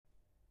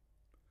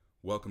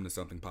Welcome to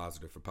Something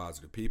Positive for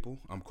Positive People.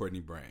 I'm Courtney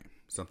Brain.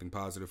 Something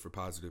Positive for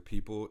Positive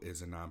People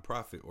is a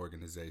nonprofit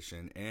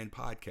organization and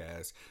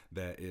podcast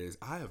that is,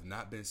 I have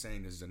not been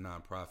saying this is a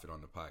nonprofit on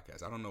the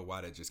podcast. I don't know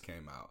why that just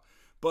came out,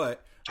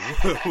 but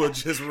we'll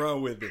just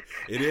run with it.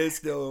 It is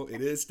still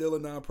a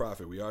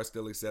nonprofit. We are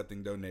still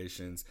accepting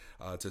donations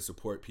to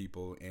support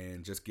people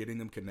and just getting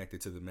them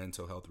connected to the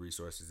mental health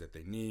resources that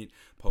they need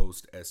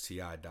post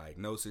STI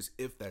diagnosis,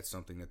 if that's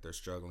something that they're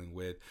struggling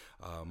with.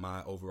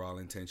 My overall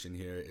intention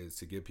here is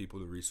to give people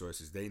the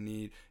resources they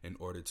need in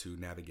order to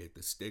navigate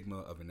the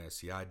stigma of an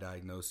STI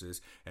diagnosis.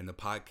 And the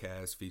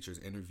podcast features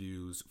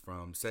interviews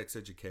from sex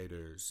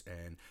educators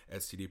and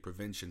STD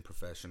prevention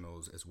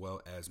professionals, as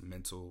well as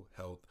mental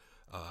health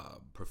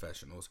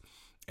professionals,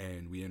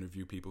 and we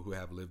interview people who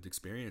have lived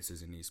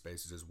experiences in these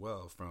spaces as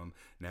well, from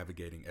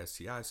navigating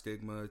STI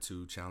stigma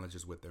to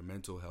challenges with their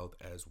mental health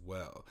as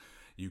well.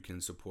 You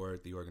can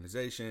support the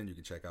organization. You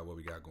can check out what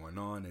we got going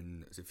on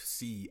and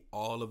see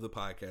all of the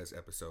podcast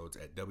episodes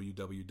at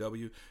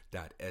www.spfpp.org,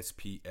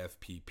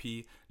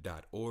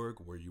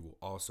 where you will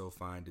also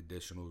find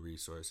additional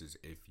resources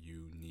if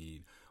you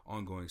need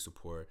ongoing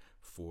support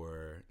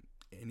for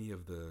any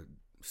of the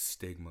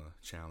stigma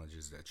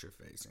challenges that you're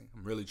facing.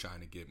 I'm really trying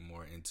to get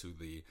more into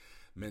the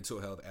mental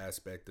health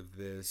aspect of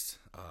this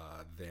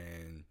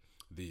than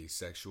the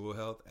sexual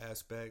health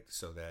aspect,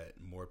 so that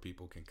more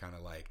people can kind of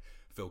like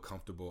feel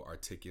comfortable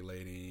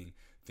articulating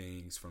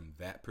things from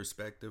that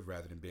perspective,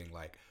 rather than being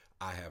like,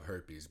 I have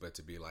herpes, but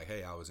to be like,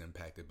 hey, I was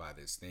impacted by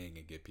this thing,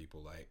 and get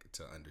people like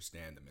to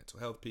understand the mental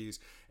health piece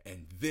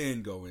and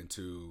then go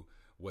into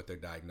what their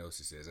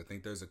diagnosis is. I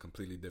think there's a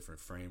completely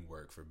different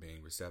framework for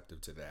being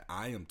receptive to that.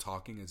 I am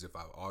talking as if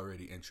I've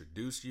already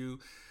introduced you.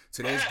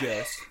 Today's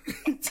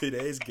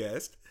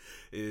guest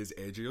is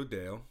Adrial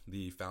Dale,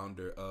 the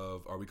founder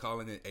of, are we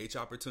calling it H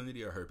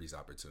Opportunity or Herpes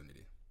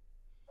Opportunity?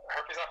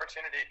 Herpes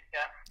Opportunity,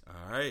 yeah.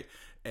 All right.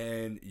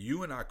 And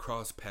you and I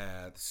crossed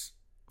paths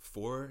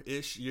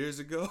 4-ish years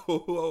ago.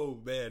 Oh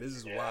man, this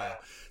is wild.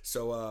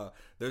 So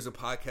there's a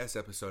podcast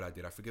episode I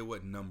did. I forget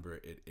what number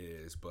it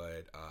is,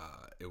 but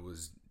it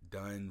was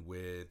done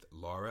with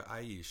Laura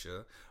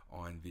Aisha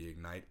on the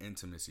Ignite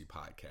Intimacy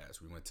podcast.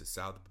 We went to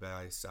South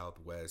by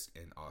Southwest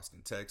in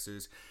Austin,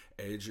 Texas.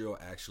 Adrial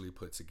actually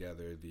put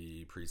together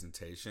the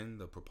presentation,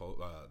 the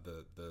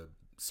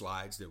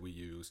slides that we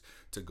use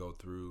to go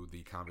through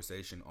the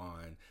conversation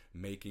on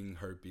making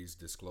herpes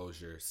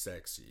disclosure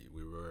sexy.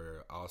 We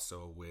were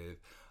also with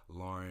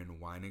Lauren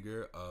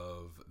Weininger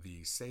of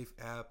the Safe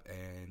app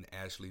and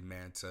Ashley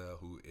Manta,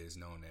 who is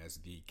known as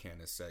the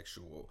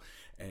Cannasexual.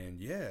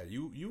 And yeah,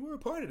 you were a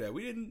part of that.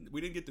 We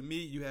didn't get to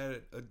meet. You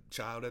had a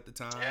child at the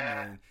time,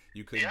 and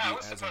you couldn't be as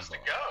involved. I was supposed to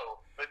go,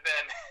 but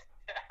then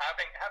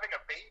having a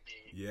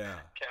baby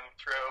can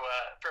throw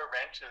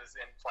wrenches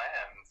in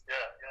plans.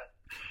 Yeah.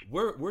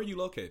 Where are you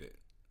located?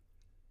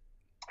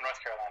 North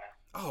Carolina.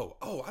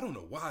 Oh, I don't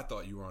know why I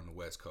thought you were on the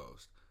West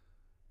Coast.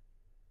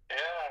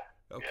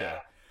 Yeah. Okay.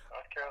 Yeah.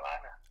 North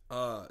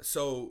Carolina.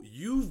 So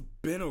you've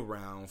been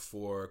around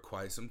for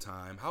quite some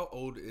time. How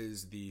old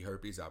is the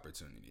Herpes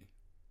Opportunity?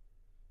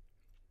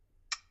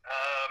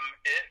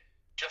 It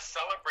just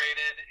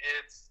celebrated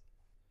its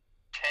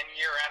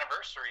 10-year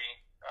anniversary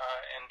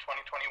in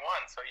 2021.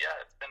 So yeah,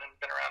 it's been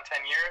around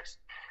 10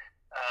 years.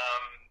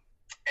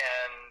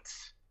 And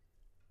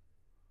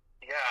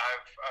yeah,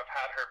 I've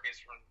had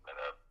herpes from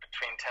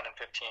between 10 and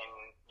 15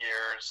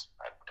 years.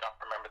 I don't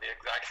remember the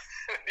exact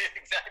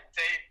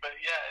date, but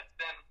yeah, it's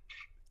been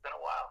a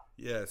while.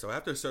 Yeah, so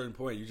after a certain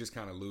point, you just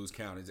kind of lose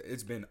count.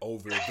 It's been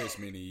over this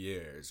many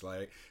years.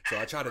 Like, so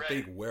I try to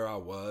think where I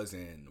was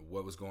and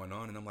what was going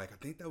on, and I'm like, I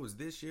think that was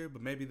this year,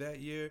 but maybe that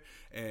year.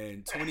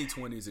 And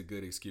 2020 is a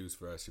good excuse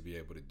for us to be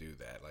able to do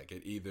that. Like,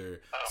 it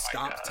either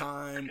stopped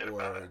time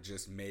or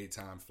just made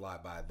time fly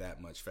by that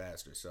much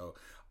faster. So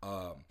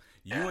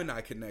you and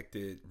I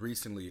connected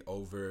recently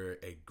over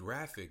a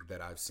graphic that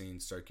I've seen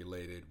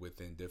circulated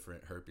within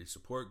different herpes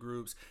support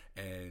groups,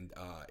 and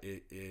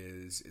it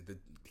is the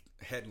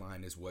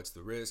headline is "What's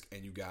the risk?"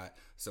 and you got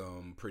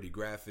some pretty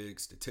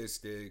graphic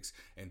statistics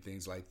and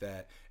things like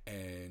that,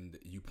 and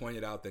you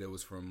pointed out that it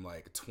was from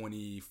like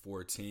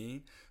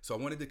 2014. So I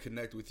wanted to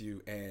connect with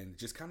you and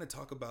just kind of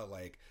talk about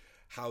like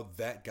how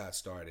that got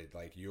started,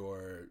 like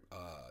your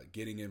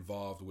getting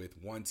involved with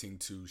wanting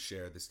to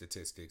share the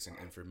statistics and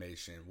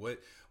information. What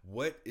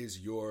is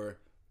your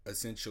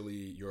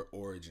essentially your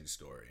origin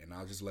story? And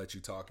I'll just let you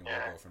talk and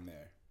we'll go from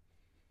there.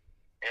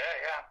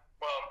 Yeah.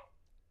 Well,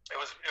 it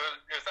was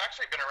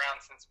actually been around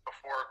since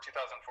before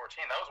 2014.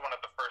 That was one of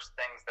the first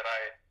things that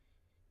I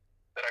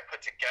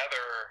put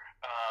together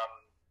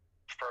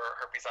for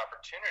Herpes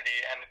Opportunity.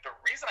 And the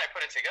reason I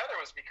put it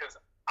together was because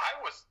I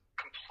was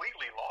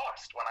completely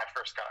lost when I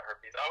first got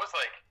herpes. I was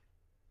like,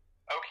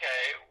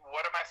 okay,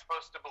 what am I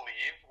supposed to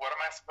believe? What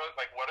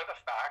are the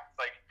facts?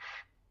 Like,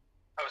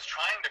 I was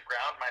trying to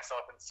ground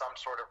myself in some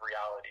sort of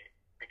reality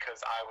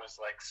because I was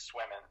like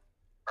swimming,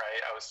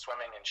 right? I was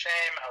swimming in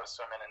shame. I was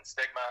swimming in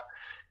stigma.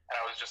 And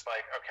I was just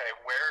like, okay,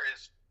 where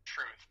is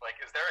truth? Like,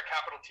 is there a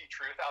capital T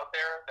truth out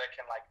there that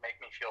can like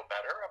make me feel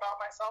better about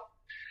myself?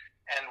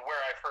 And where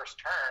I first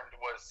turned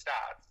was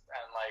stats,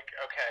 and like,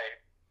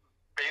 okay,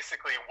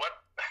 basically,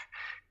 what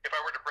if I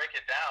were to break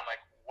it down? Like,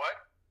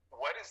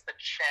 what is the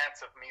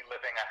chance of me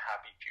living a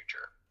happy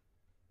future?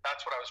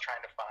 That's what I was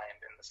trying to find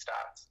in the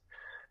stats.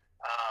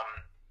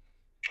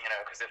 You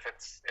know, because if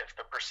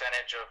the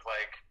percentage of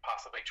like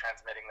possibly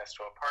transmitting this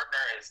to a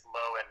partner is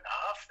low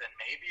enough, then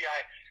maybe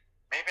I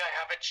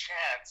have a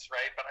chance,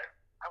 right? But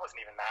I wasn't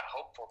even that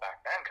hopeful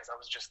back then, because I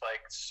was just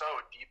like so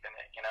deep in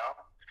it, you know.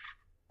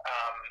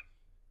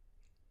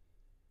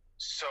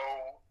 So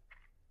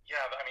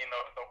yeah, I mean,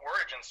 the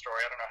origin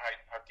story, I don't know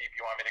how deep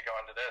you want me to go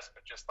into this,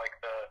 but just like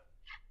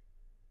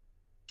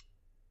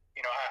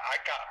I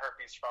got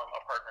herpes from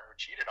a partner who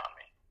cheated on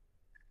me.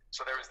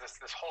 So there was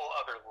this whole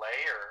other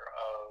layer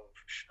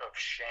of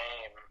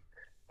shame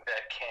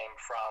that came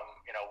from,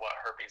 you know, what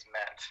herpes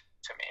meant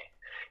to me.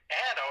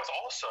 And I was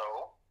also,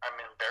 I'm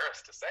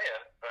embarrassed to say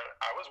it, but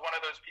I was one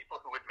of those people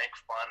who would make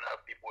fun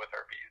of people with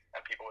herpes and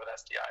people with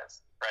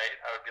STIs, right?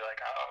 I would be like,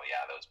 oh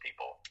yeah, those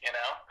people, you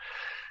know?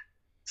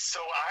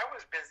 So I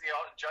was busy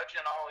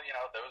judging all, you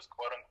know, those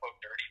quote unquote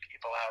dirty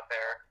people out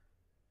there.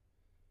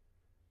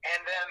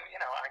 And then,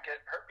 you know, I get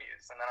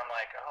herpes, and then I'm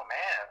like, oh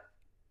man,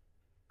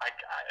 I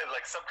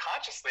like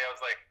subconsciously, I was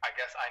like, I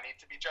guess I need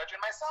to be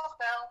judging myself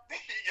now,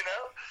 you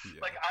know?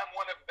 Yeah. Like, I'm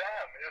one of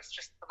them. It was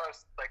just the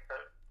most, like, the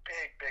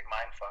big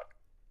mind fuck.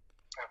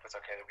 I hope it's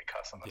okay that we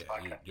cuss on this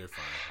podcast. Yeah, you're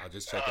fine. I'll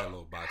just check that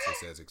little box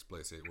that says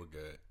explicit. We're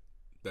good.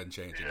 Doesn't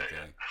change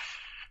anything.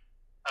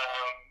 Yeah.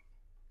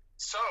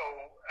 So,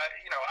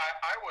 you know,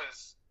 I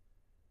was,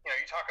 you know,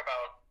 you talk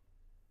about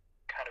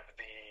kind of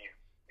the,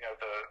 you know,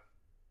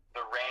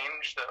 the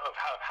range of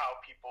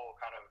how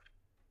people kind of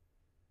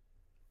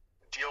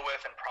deal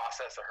with and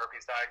process a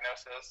herpes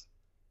diagnosis.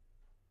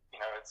 You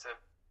know, it's a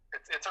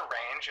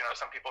range. You know,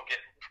 some people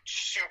get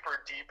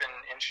super deep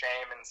in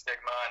shame and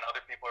stigma, and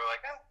other people are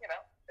like, you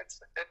know,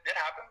 it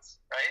happens,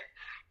 right?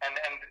 And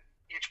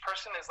each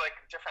person is like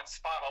a different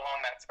spot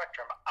along that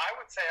spectrum. I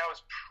would say I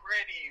was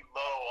pretty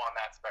low on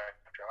that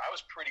spectrum. I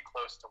was pretty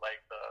close to like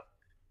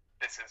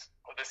this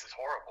is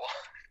horrible.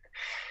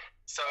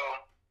 So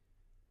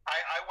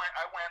I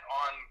went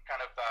on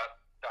kind of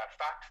that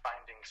fact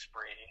finding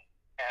spree,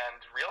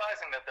 and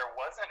realizing that there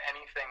wasn't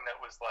anything that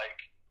was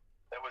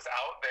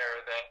out there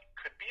that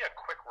could be a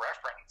quick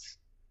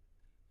reference,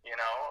 you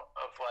know,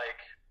 of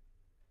like,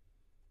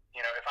 you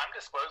know, if I'm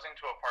disclosing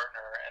to a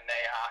partner and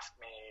they ask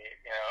me,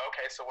 you know,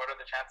 okay, so what are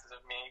the chances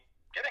of me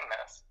getting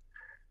this?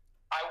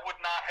 I would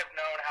not have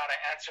known how to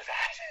answer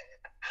that.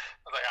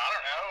 I was like, I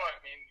don't know. I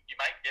mean, you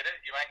might get it,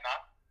 you might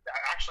not.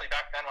 Actually,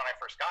 back then when I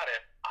first got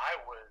it, I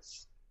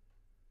was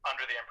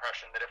under the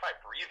impression that if I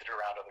breathed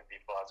around other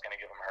people, I was going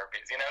to give them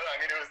herpes. You know, I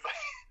mean, it was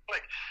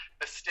like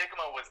the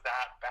stigma was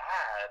that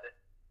bad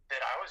that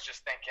I was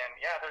just thinking,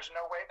 yeah, there's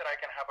no way that I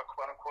can have a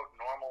quote unquote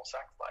normal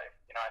sex life.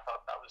 You know, I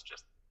thought that was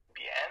just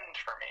the end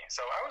for me.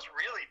 So I was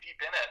really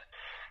deep in it.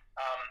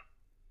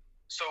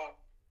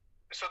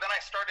 So then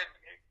I started,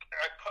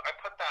 I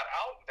put that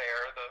out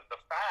there, the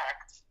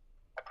facts,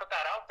 I put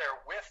that out there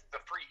with the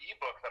free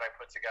ebook that I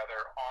put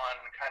together on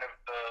kind of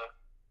the,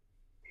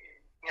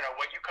 you know,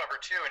 what you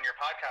cover too in your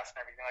podcast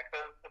and everything, like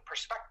the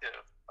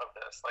perspective of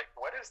this. Like,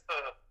 what is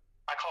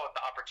I call it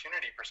the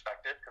opportunity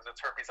perspective, because it's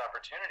herpes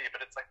opportunity,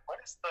 but it's like,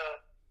 what is the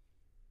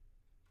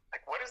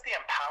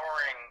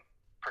empowering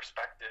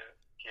perspective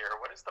here?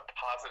 What is the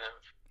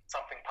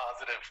something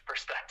positive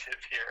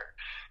perspective here?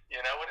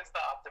 You know, what is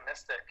the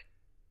optimistic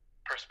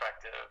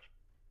perspective?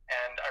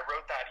 And I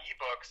wrote that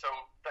ebook. So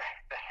the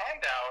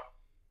handout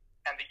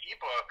and the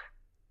ebook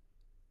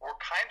were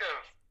kind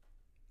of,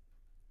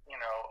 you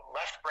know,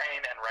 left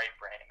brain and right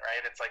brain,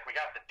 right? It's like, we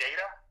got the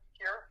data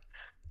here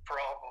for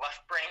all the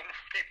left brain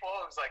people.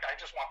 It was like, I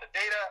just want the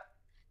data,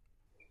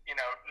 you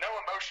know, no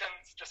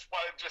emotions, just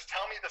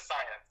tell me the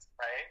science,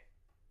 right?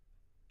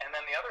 And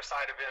then the other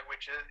side of it,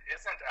 which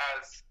isn't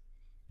as,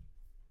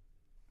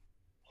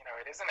 you know,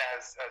 it isn't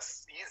as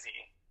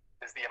easy,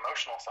 is the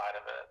emotional side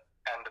of it.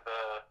 And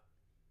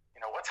you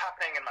know, what's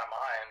happening in my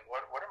mind?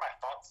 What are my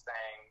thoughts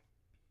saying?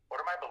 What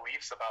are my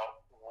beliefs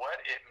about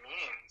what it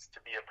means to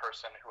be a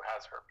person who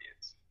has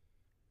herpes,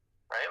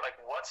 right?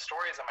 Like, what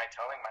stories am I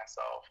telling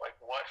myself? Like,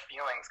 what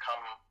feelings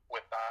come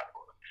with that?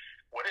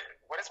 What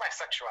is my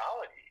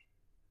sexuality,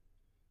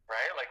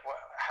 right? Like,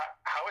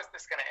 how is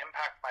this going to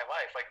impact my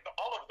life? Like,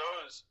 all of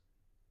those,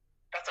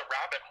 that's a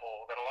rabbit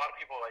hole that a lot of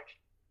people, like,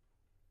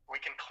 we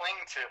can cling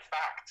to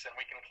facts, and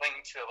we can cling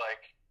to,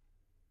 like,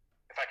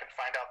 if I can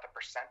find out the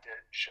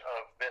percentage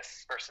of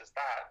this versus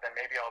that, then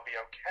maybe I'll be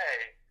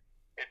okay.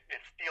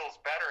 It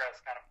feels better as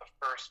kind of the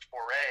first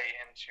foray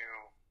into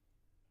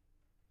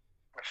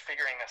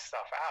figuring this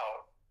stuff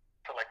out,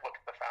 to like look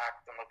at the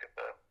facts and look at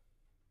the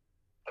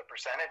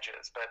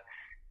percentages. But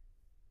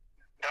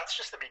that's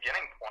just the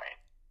beginning point,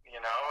 you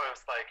know. It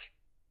was like,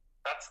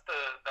 that's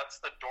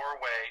the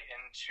doorway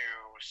into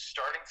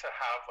starting to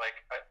have like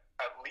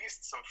at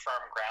least some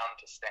firm ground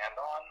to stand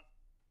on,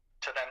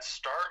 to then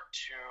start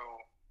to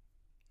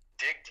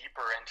dig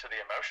deeper into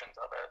the emotions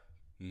of it.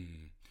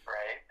 Mm-hmm.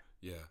 Right?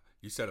 Yeah.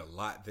 You said a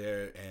lot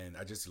there, and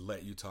I just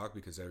let you talk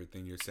because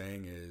everything you're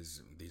saying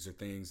is these are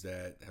things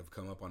that have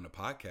come up on the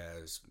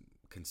podcast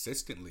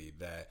consistently,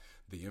 that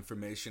the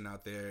information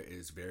out there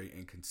is very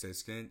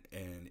inconsistent.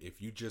 And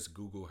if you just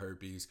Google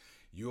herpes,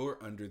 you're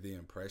under the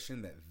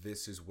impression that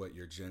this is what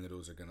your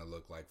genitals are going to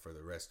look like for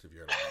the rest of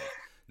your life.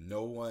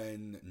 No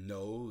one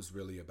knows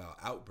really about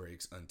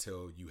outbreaks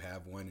until you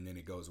have one and then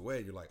it goes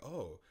away. You're like,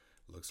 oh,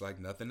 looks like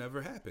nothing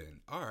ever happened.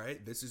 All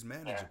right, this is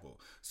manageable.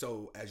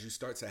 So as you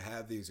start to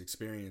have these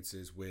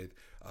experiences with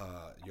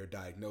your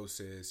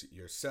diagnosis,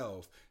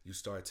 yourself, you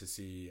start to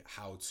see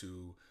how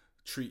to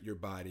treat your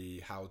body,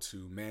 how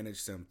to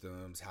manage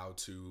symptoms, how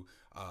to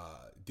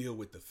deal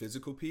with the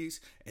physical piece,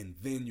 and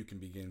then you can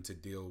begin to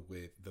deal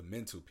with the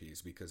mental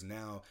piece, because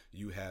now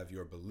you have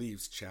your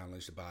beliefs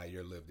challenged by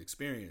your lived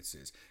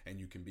experiences, and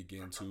you can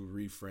begin to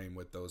reframe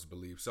what those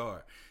beliefs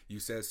are. You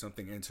said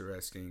something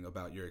interesting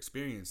about your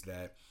experience,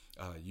 that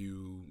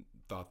you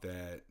thought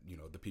that, you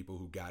know, the people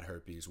who got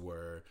herpes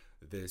were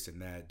this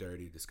and that,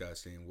 dirty,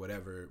 disgusting,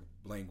 whatever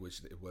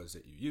language it was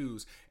that you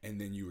use, and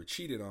then you were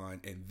cheated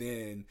on, and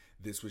then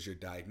this was your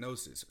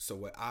diagnosis. So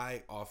what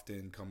I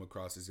often come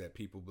across is that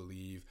people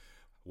believe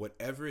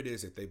whatever it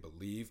is that they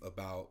believe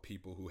about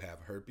people who have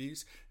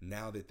herpes,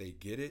 now that they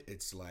get it,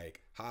 it's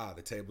like,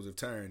 the tables have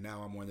turned.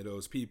 Now I'm one of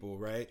those people,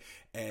 right?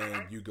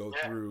 And you go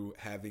through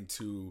having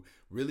to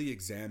really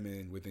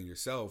examine within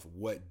yourself,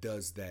 what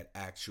does that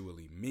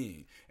actually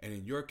mean? And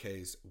in your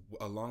case,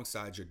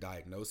 alongside your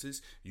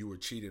diagnosis, you were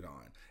cheated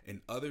on.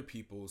 In other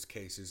people's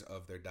cases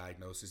of their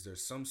diagnosis,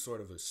 there's some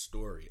sort of a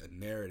story, a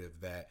narrative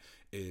that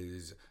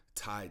is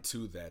tied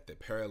to that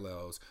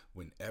parallels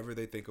whenever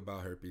they think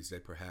about herpes. They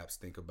perhaps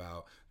think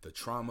about the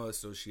trauma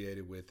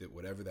associated with it,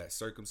 whatever that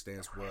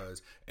circumstance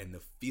was, and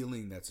the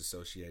feeling that's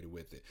associated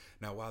with it.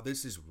 Now, while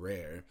this is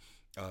rare,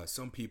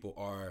 some people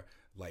are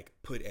like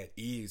put at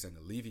ease and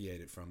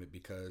alleviated from it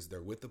because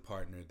they're with the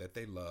partner that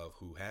they love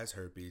who has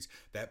herpes.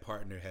 That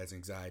partner has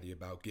anxiety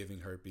about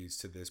giving herpes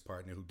to this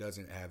partner who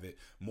doesn't have it,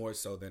 more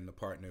so than the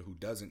partner who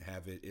doesn't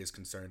have it is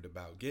concerned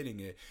about getting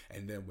it.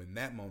 And then when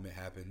that moment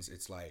happens,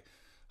 it's like,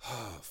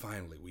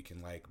 finally we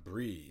can like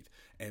breathe.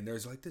 And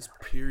there's like this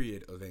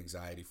period of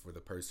anxiety for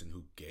the person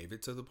who gave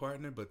it to the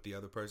partner, but the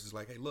other person's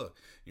like, hey, look,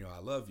 you know, I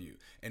love you.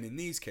 And in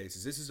these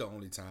cases, this is the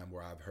only time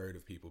where I've heard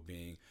of people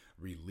being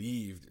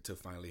relieved to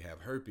finally have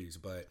herpes.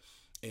 But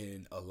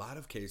in a lot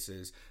of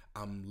cases,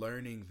 I'm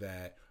learning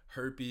that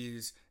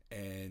herpes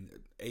and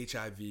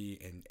HIV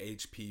and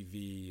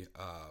HPV,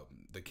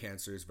 the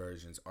cancerous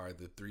versions, are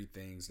the three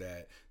things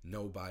that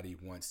nobody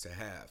wants to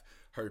have.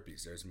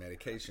 Herpes, there's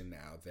medication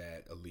now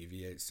that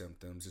alleviates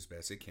symptoms as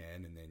best it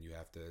can, and then you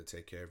have to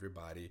take care of your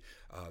body.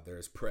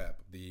 There's PrEP,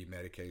 the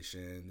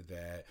medication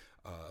that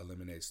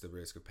eliminates the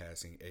risk of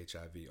passing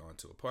HIV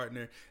onto a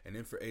partner. And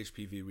then for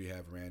HPV, we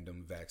have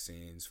random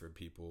vaccines for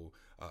people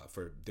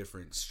for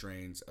different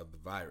strains of the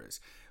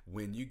virus.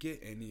 When you get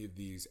any of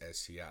these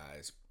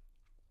STIs,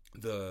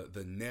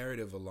 the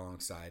narrative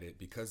alongside it,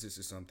 because this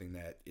is something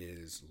that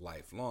is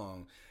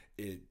lifelong,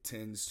 it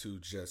tends to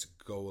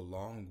just go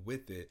along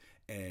with it,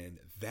 and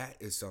that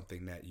is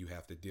something that you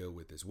have to deal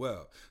with as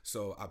well.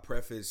 So I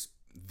preface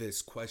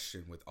this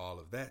question with all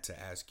of that to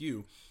ask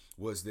you,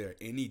 was there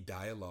any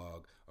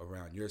dialogue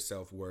around your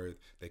self-worth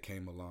that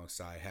came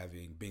alongside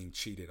being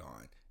cheated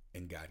on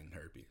and gotten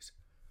herpes?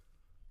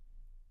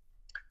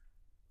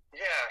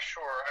 Yeah,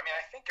 sure. I mean,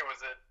 I think it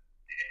was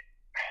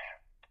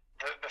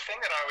the thing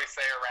that I always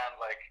say around,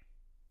 like,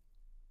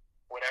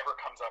 whatever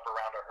comes up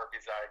around a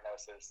herpes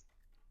diagnosis,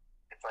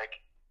 it's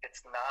like,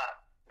 it's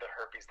not the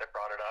herpes that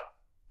brought it up.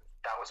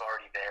 That was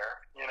already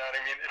there. You know what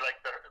I mean? Like,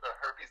 the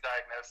herpes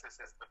diagnosis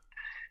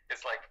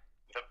is like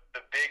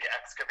the big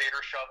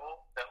excavator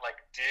shovel that like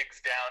digs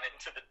down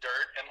into the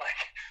dirt and like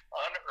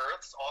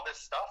unearths all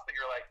this stuff that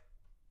you're like,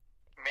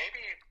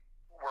 maybe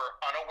we're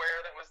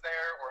unaware that was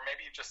there, or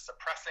maybe just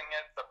suppressing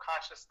it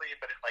subconsciously,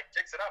 but it like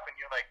digs it up and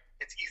you're like,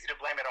 it's easy to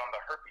blame it on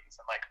the herpes.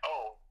 And like,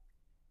 oh,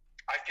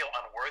 I feel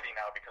unworthy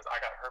now because I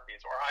got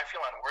herpes, or I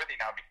feel unworthy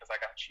now because I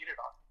got cheated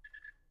on.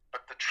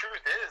 But the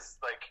truth is,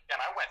 like,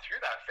 and I went through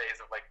that phase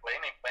of like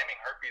blaming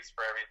herpes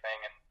for everything.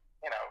 And,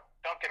 you know,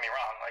 don't get me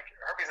wrong, like,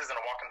 herpes isn't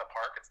a walk in the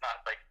park. It's not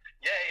like,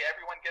 yay,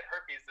 everyone get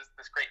herpes,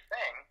 this great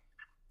thing.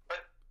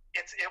 But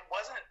it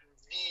wasn't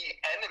the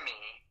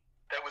enemy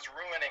that was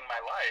ruining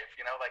my life.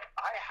 You know, like,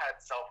 I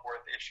had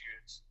self-worth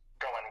issues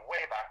going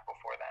way back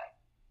before then,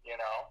 you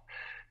know?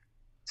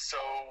 So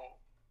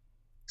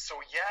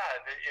yeah,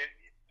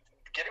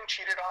 getting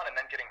cheated on and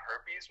then getting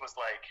herpes was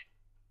like,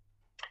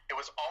 it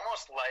was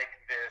almost like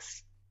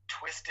this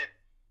twisted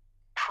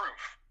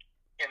proof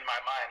in my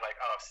mind, like,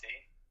 oh, see,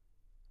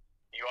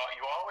 you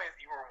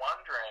were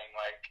wondering,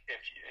 like, if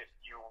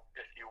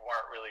you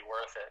weren't really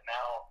worth it.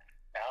 Now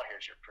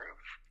here's your proof,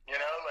 you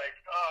know, like,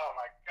 oh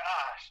my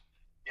gosh.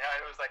 You know,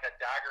 it was like a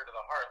dagger to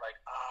the heart, like,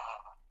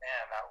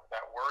 man,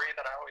 that worry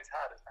that I always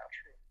had is now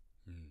true.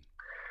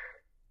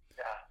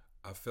 Yeah.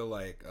 I feel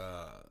like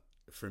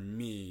for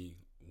me,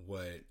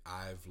 what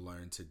I've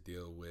learned to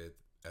deal with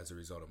as a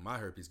result of my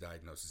herpes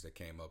diagnosis that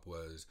came up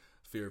was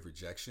fear of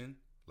rejection.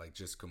 like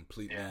just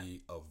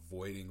completely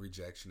avoiding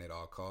rejection at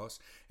all costs.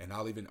 And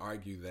I'll even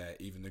argue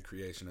that even the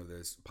creation of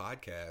this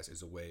podcast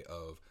is a way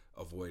of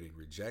avoiding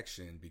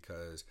rejection,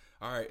 because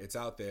all right, it's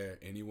out there.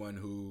 Anyone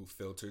who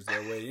filters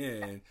their way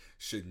in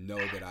should know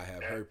that I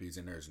have herpes,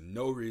 and there's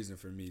no reason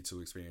for me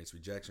to experience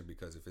rejection,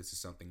 because if this is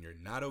something you're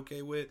not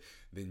okay with,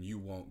 then you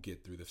won't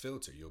get through the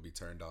filter. You'll be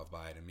turned off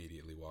by it,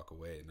 immediately walk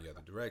away in the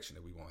other direction,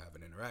 and we won't have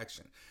an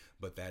interaction.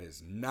 But that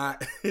is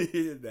not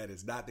that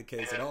is not the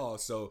case at all.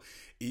 So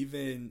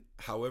even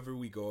however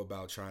we go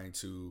about trying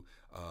to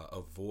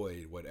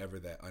avoid whatever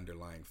that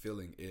underlying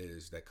feeling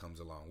is that comes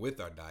along with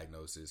our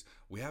diagnosis,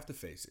 we have to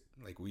face it.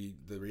 Like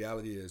the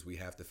reality is we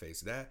have to face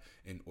that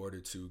in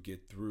order to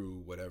get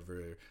through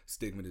whatever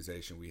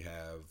stigmatization we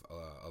have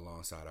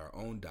alongside our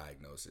own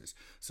diagnosis.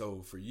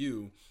 So for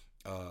you,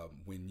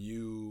 when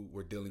you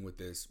were dealing with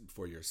this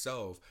for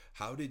yourself,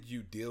 how did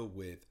you deal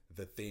with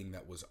the thing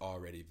that was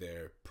already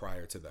there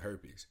prior to the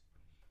herpes?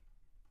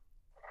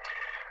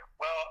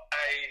 Well,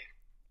 I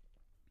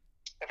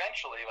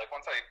eventually, like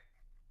once I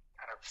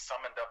kind of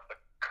summoned up the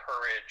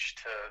courage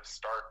to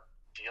start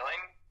dealing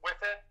with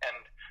it,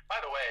 and by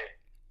the way,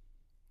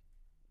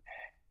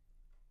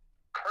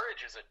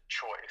 courage is a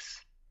choice,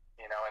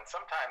 and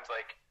sometimes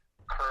like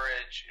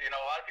courage, a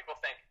lot of people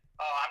think,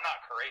 oh, I'm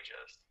not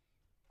courageous.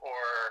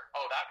 Or,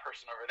 oh, that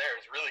person over there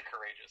is really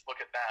courageous.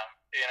 Look at them,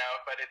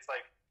 But it's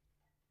like,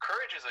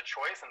 courage is a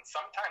choice, and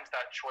sometimes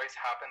that choice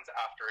happens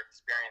after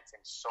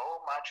experiencing so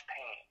much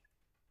pain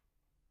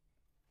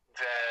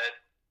that,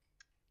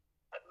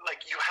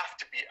 like,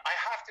 I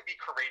have to be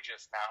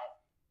courageous now,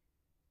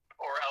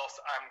 or else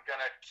I'm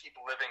gonna keep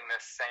living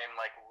this same,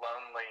 like,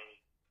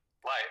 lonely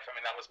life. I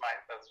mean, that was my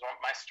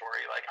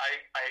story. Like,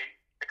 I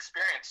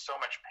experienced so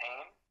much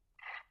pain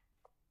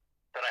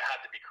that I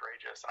had to be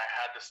courageous, and I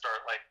had to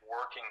start like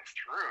working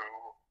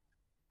through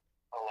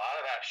a lot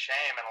of that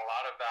shame and a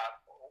lot of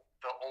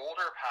the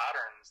older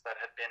patterns that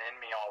had been in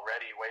me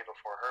already way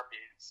before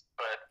herpes.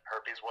 But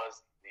herpes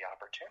was the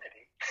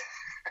opportunity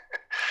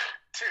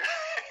to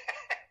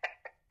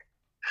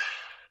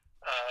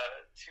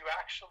to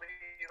actually,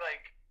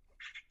 like,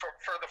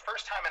 for the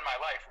first time in my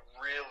life,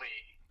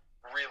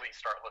 really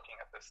start looking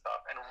at this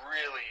stuff and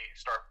really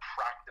start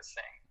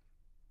practicing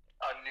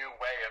a new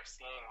way of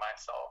seeing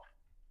myself.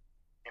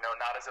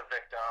 Not as a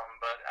victim,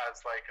 but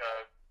as like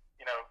a,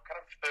 kind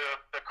of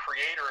the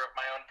creator of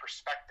my own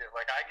perspective.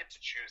 Like, I get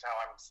to choose how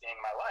I'm seeing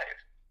my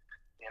life.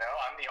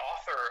 I'm the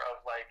author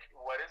of like,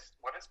 what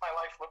does my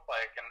life look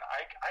like? And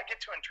I get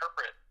to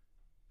interpret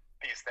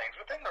these things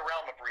within the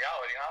realm of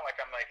reality. Not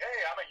like I'm like, hey,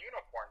 I'm a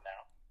unicorn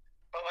now.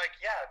 But like,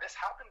 yeah, this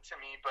happened to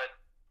me, but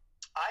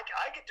I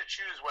get to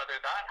choose whether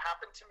that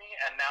happened to me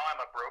and now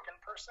I'm a broken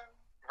person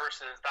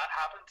versus that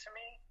happened to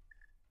me.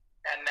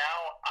 And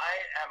now I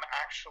am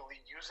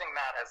actually using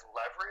that as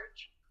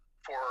leverage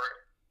for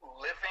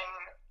living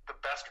the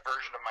best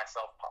version of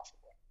myself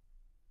possible.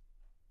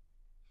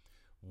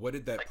 What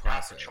did that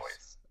process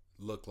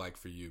look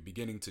like for you,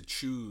 beginning to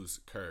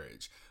choose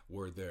courage?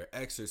 Were there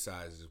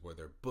exercises? Were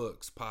there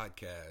books,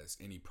 podcasts,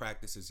 any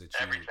practices that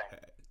you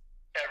had?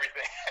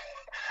 Everything.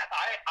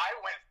 I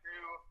went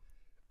through,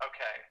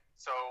 okay,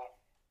 so,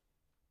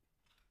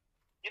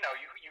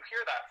 you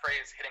hear that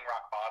phrase, hitting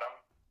rock bottom.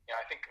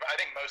 I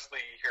think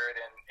mostly you hear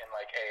it in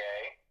like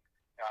AA,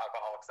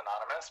 Alcoholics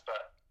Anonymous,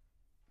 but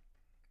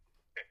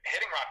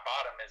hitting rock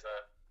bottom is a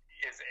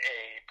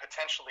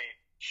potentially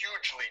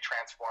hugely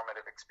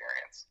transformative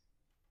experience.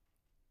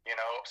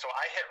 So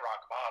I hit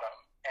rock bottom,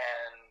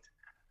 and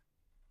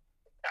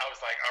I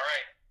was like, all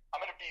right, I'm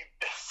gonna be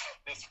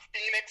this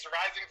phoenix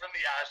rising from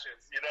the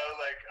ashes.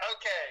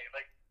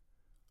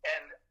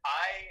 And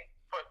I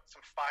put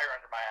some fire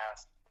under my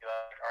ass. Be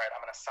like, all right,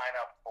 I'm gonna sign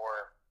up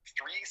for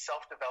 3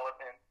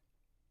 self-development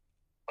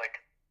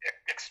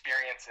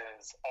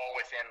experiences all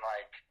within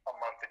like a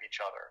month of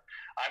each other.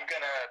 I'm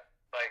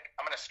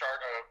gonna start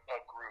a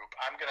group.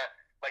 I'm gonna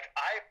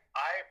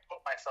I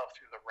put myself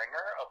through the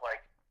ringer of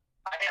like,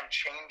 I am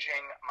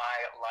changing my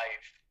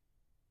life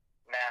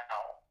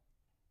now,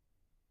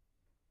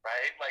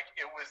 right? Like,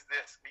 it was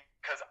this,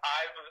 because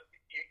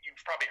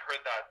you've probably heard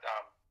that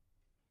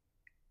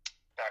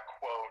that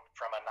quote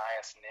from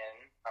Anais Nin.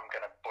 I'm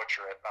gonna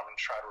butcher it. I'm gonna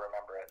try to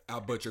remember it.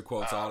 I'll butcher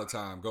quotes all the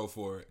time. Go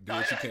for it. Do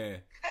what you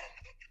can.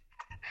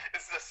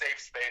 This is a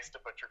safe space to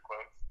butcher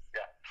quotes.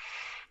 Yeah.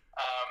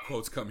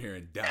 Quotes come here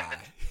and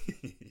die.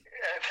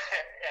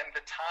 And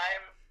the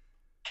time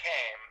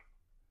came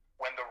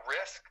when the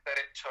risk that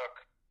it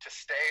took to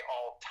stay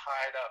all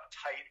tied up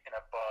tight in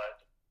a bud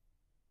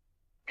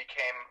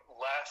became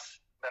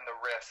less than the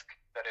risk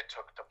that it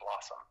took to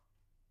blossom.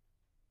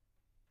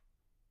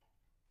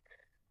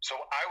 So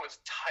I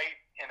was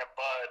tight in a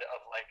bud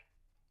of like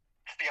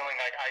feeling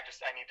like I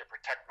need to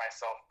protect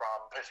myself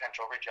from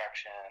potential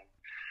rejection.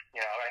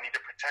 I need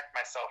to protect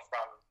myself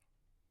from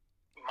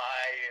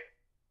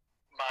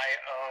my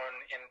own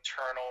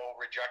internal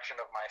rejection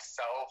of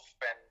myself,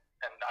 and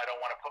I don't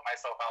want to put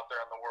myself out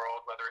there in the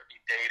world, whether it be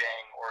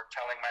dating or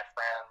telling my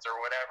friends or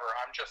whatever.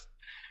 I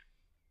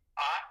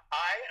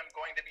am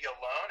going to be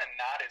alone, and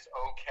that is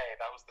okay.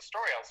 That was the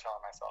story I was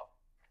telling myself.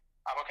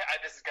 I'm okay.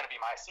 This is going to be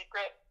my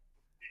secret.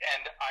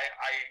 And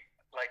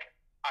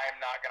I'm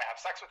not going to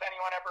have sex with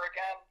anyone ever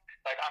again.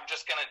 Like, I'm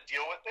just going to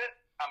deal with it.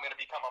 I'm going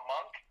to become a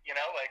monk,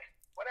 like,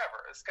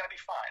 whatever. It's going to be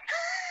fine.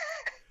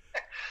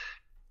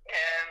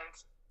 And,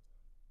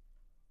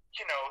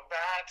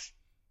 that,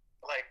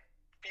 like,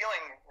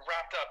 feeling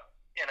wrapped up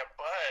in a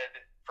bud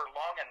for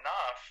long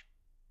enough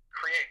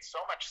creates so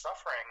much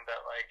suffering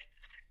that, like,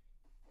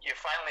 you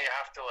finally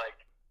have to, like,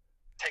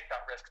 take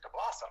that risk to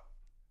blossom.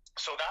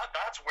 So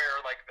that's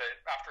where, like,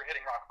 after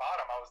hitting rock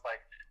bottom, I was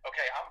like,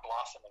 okay, I'm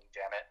blossoming,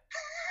 damn it.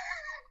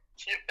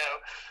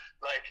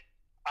 Like,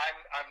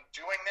 I'm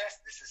doing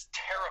this. This is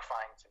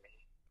terrifying to me,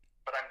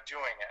 but I'm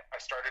doing it. I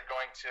started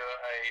going to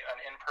an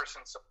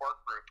in-person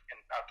support group in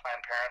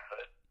Planned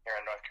Parenthood here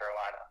in North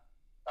Carolina.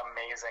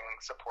 Amazing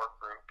support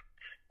group.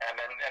 And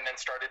then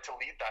started to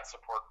lead that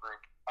support group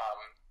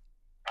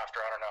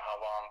after I don't know how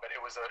long, but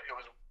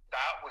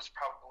that was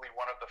probably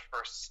one of the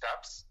first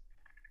steps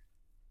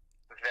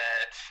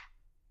that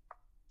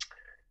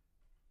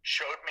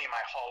showed me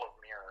my hall of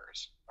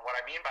mirrors. And what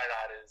I mean by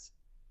that is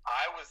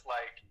I was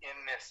like in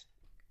this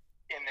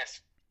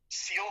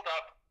sealed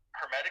up,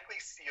 hermetically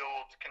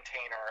sealed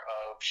container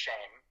of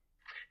shame.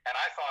 And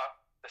I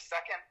thought the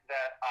second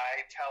that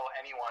I tell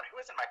anyone who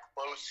isn't my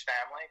close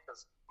family,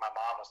 because my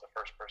mom was the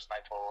first person I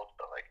told,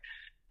 but like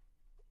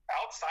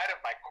outside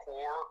of my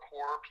core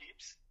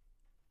peeps,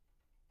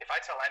 if I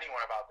tell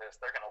anyone about this,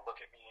 they're going to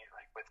look at me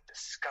like with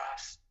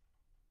disgust,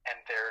 and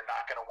they're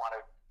not going to want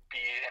to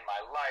be in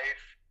my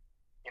life.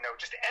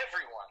 Just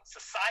everyone,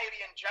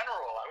 society in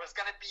general, I was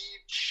going to be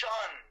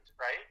shunned,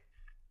 right?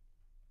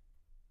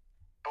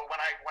 But when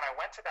I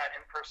went to that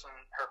in-person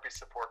herpes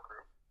support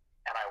group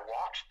and I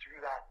walked through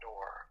that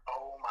door,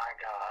 oh my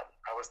God,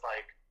 I was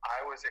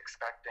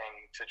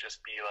expecting to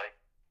just be like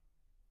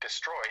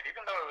destroyed,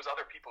 even though it was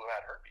other people who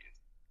had herpes.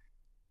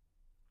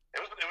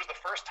 It was the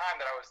first time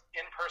that I was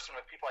in person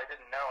with people I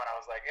didn't know, and I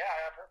was like, yeah, I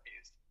have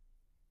herpes.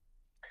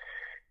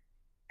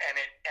 And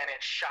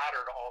it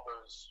shattered all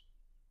those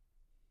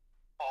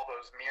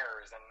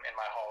mirrors in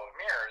my hall of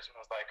mirrors, and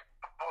was like,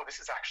 oh,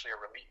 this is actually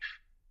a relief.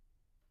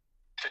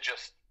 To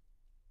just,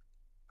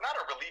 not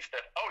a relief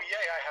that, oh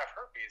yay, I have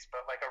herpes,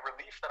 but like a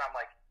relief that I'm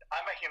like,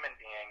 I'm a human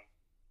being.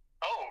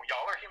 Oh,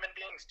 y'all are human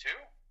beings too?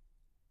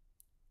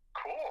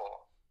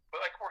 Cool. But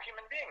like, we're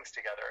human beings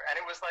together. And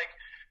it was like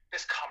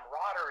this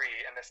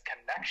camaraderie and this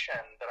connection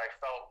that I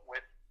felt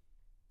with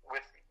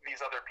these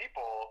other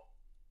people,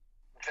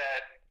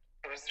 that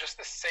it was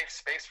just this safe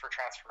space for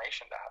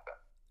transformation to happen.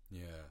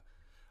 Yeah.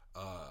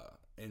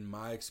 In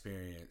my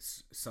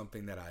experience,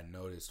 something that I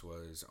noticed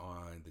was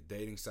on the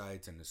dating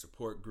sites and the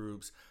support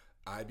groups,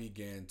 I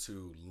began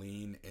to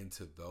lean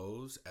into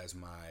those as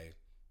my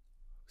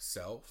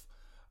self,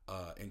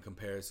 in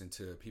comparison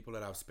to people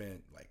that I've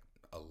spent like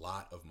a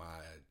lot of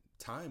my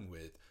time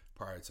with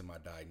prior to my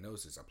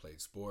diagnosis. I played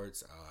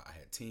sports. I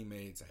had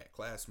teammates. I had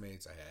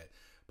classmates. I had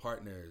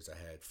partners. I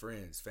had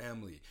friends,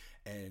 family,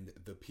 and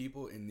the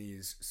people in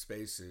these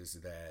spaces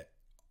that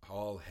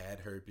all had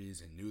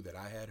herpes and knew that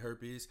I had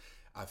herpes,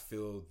 I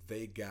feel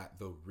they got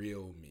the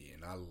real me,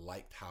 and I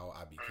liked how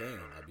I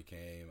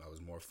became. I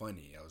was more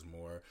funny. I was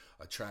more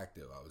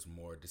attractive. I was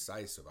more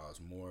decisive. I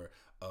was more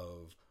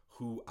of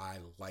who I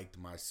liked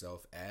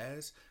myself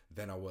as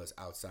than I was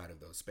outside of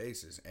those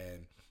spaces.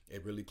 And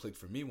it really clicked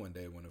for me one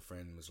day when a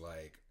friend was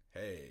like,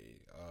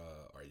 hey,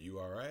 are you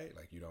all right?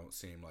 Like, you don't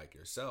seem like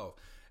yourself.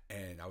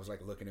 And I was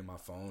like looking at my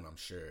phone, I'm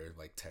sure,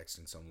 like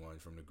texting someone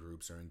from the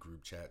groups or in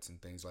group chats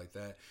and things like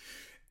that.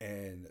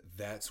 And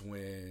that's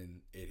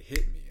when it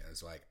hit me. I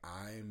was like,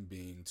 I'm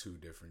being two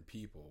different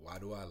people. Why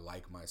do I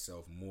like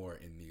myself more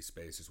in these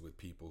spaces with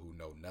people who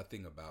know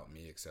nothing about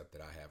me except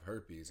that I have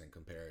herpes, in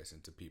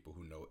comparison to people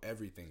who know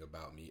everything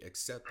about me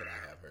except that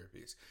I have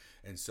herpes?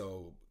 And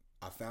so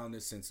I found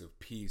this sense of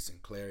peace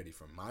and clarity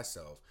for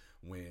myself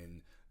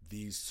when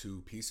these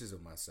two pieces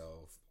of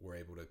myself were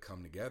able to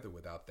come together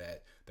without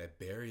that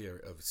barrier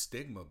of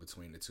stigma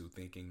between the two,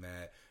 thinking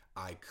that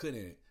I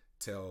couldn't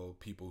tell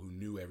people who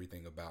knew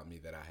everything about me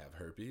that I have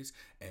herpes,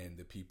 and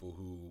the people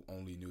who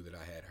only knew that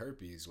I had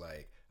herpes,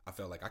 like, I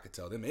felt like I could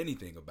tell them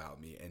anything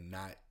about me and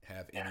not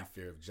have any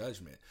fear of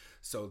judgment.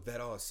 So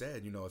that all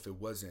said, if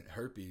it wasn't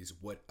herpes,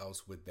 what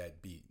else would that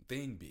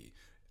thing be?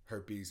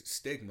 Herpes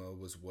stigma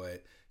was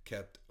what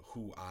kept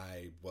who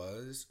I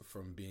was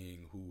from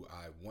being who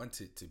I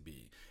wanted to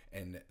be.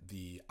 And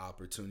the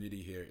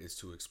opportunity here is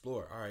to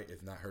explore, all right,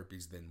 if not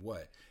herpes, then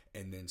what?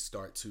 And then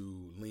start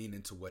to lean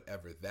into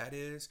whatever that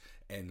is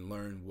and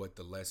learn what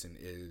the lesson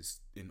is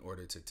in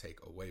order to take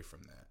away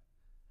from that.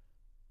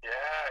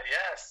 Yeah,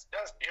 yes.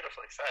 That's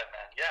beautifully said,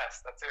 man.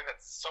 Yes, that's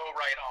so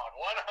right on.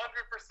 100%.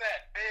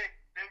 Big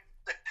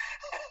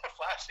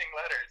flashing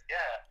letters.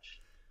 Yeah.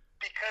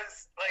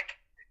 Because, like,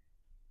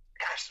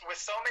 gosh, with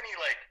so many,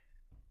 like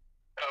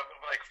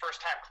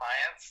first-time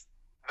clients,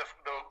 the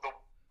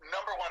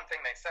number one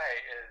thing they say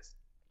is,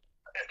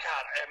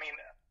 God, I mean,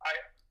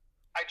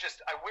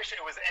 I wish it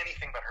was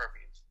anything but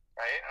herpes,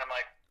 right? And I'm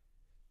like,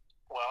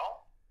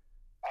 well,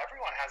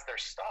 everyone has their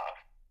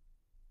stuff,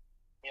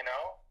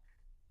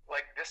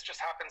 like this just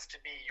happens to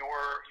be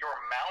your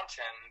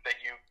mountain that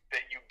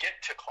you get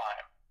to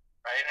climb,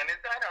 right? And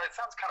I know it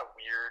sounds kind of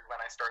weird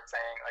when I start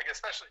saying, like,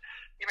 especially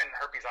even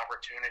herpes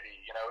opportunity,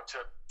 you know,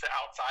 to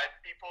outside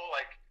people,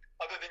 like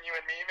other than you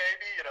and me,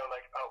 maybe, you know,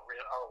 like, oh,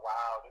 really? Oh,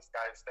 wow, this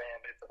guy's saying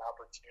it's an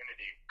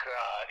opportunity,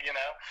 God, you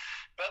know,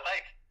 but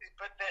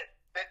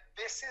that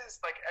this is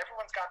like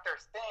everyone's got their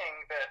thing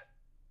that,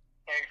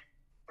 you know,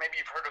 maybe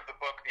you've heard of the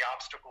book The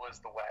Obstacle is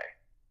the Way.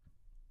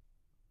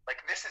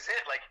 Like, this is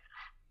it. Like,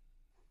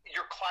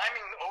 you're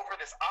climbing over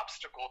this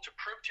obstacle to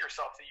prove to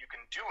yourself that you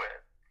can do it.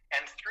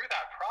 And through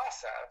that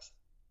process,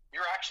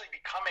 you're actually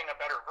becoming a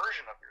better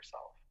version of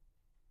yourself,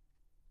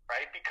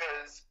 right?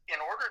 Because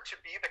in order to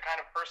be the kind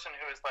of person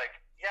who is like,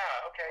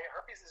 yeah, okay,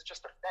 herpes is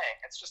just a thing.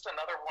 It's just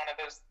another one of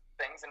those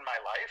things in my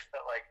life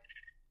that, like,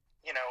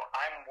 you know,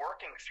 I'm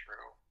working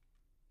through,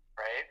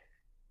 right?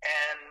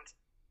 And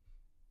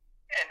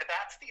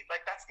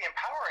that's the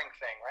empowering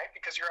thing, right?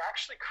 Because you're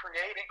actually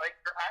creating, like,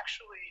 you're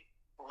actually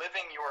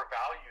living your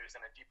values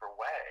in a deeper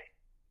way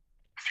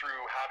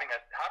through having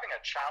a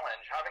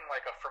challenge, having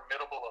like a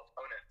formidable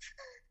opponent,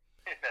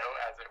 you know,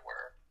 as it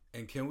were.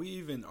 And can we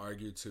even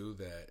argue too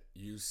that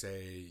you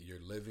say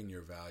you're living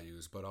your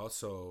values, but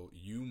also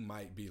you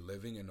might be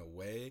living in a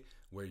way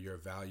where your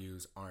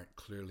values aren't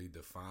clearly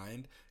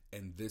defined,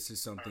 and this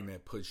is something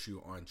that puts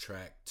you on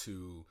track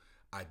to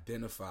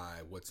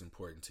identify what's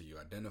important to you,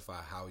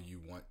 identify how you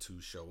want to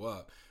show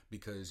up,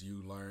 because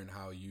you learn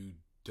how you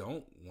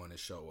don't want to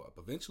show up.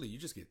 Eventually you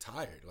just get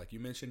tired. Like you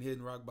mentioned,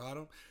 hitting rock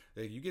bottom,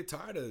 like you get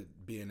tired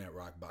of being at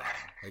rock bottom.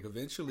 Like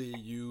eventually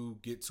you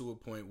get to a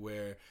point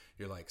where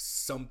you're like,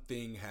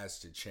 something has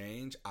to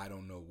change. I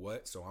don't know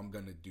what, so I'm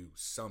gonna do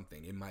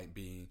something. It might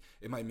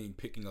mean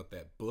picking up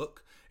that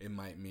book. It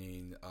might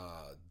mean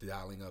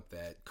dialing up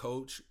that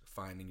coach,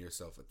 finding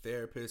yourself a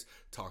therapist,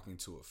 talking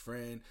to a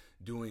friend,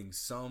 doing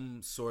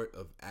some sort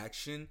of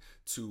action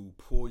to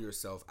pull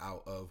yourself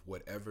out of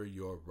whatever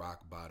your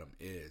rock bottom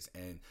is.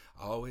 And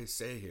I always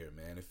say here,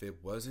 man, if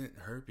it wasn't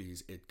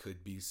herpes, it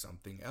could be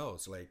something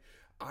else. Like,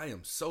 I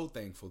am so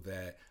thankful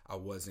that I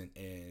wasn't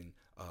in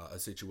a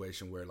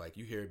situation where, like,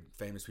 you hear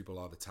famous people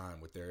all the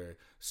time with their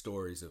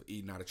stories of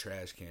eating out of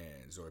trash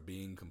cans or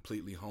being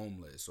completely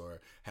homeless or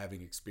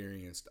having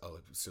experienced a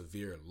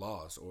severe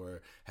loss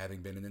or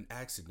having been in an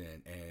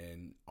accident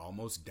and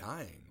almost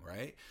dying,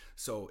 right?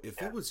 So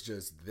if it was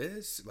just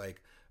this,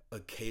 like,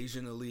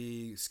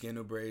 occasionally skin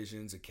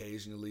abrasions,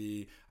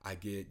 occasionally I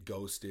get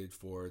ghosted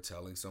for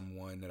telling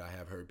someone that I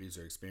have herpes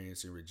or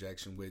experiencing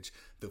rejection, which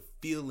the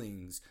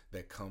feelings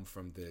that come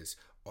from this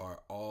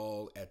are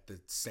all at the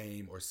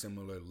same or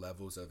similar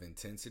levels of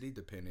intensity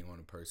depending on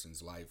a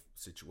person's life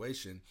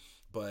situation.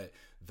 But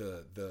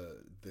the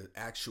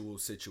actual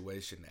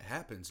situation that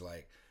happens,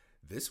 like,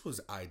 this was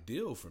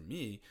ideal for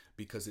me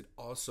because it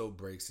also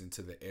breaks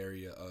into the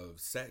area of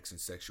sex and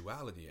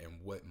sexuality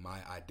and what my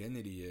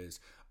identity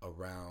is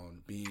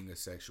around being a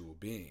sexual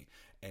being,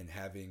 and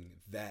having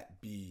that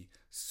be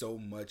so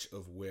much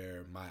of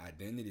where my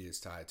identity is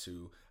tied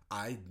to.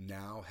 I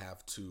now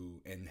have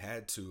to, and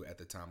had to at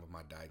the time of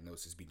my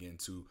diagnosis, begin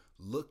to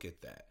look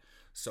at that.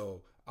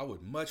 So I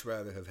would much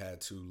rather have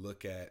had to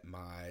look at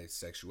my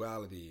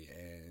sexuality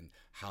and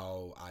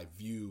how I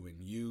view and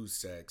use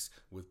sex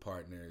with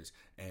partners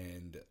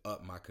and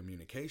up my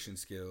communication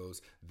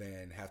skills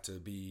than have to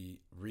be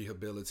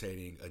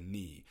rehabilitating a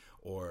knee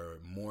or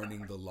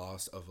mourning the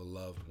loss of a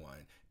loved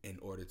one in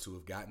order to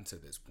have gotten to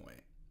this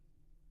point.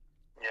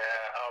 Yeah.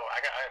 Oh, I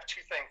have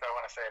two things I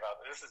want to say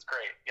about this. This is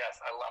great. Yes,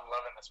 I'm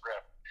loving this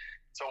riff.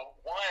 So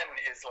one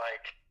is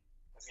like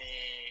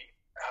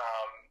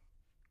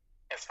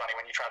it's funny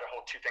when you try to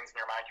hold two things in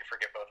your mind, you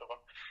forget both of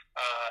them.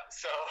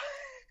 So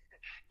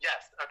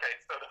yes. Okay.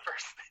 So the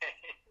first thing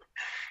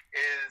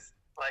is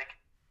like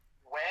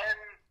when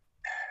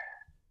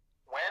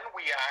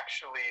we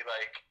actually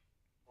like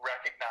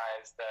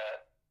recognize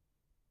that,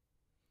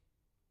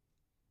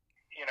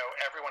 you know,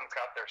 everyone's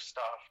got their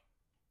stuff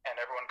and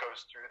everyone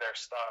goes through their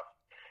stuff,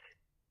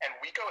 and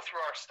we go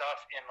through our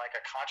stuff in like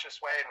a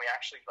conscious way and we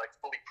actually like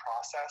fully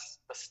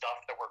process the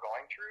stuff that we're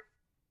going through.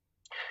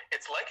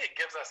 It's like it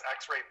gives us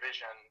X-ray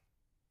vision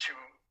to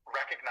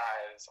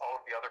recognize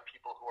all of the other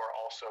people who are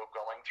also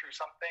going through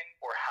something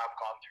or have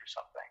gone through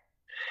something.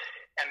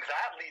 And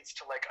that leads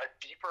to like a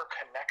deeper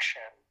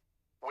connection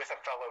with a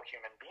fellow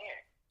human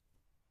being.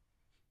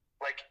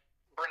 Like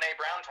Brene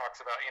Brown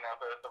talks about, you know,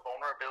 the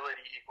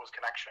vulnerability equals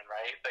connection,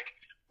 right? Like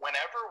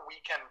whenever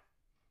we can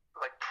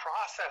like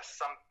process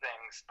some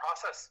things,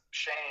 process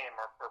shame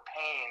or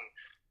pain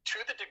to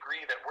the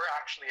degree that we're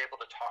actually able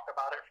to talk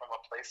about it from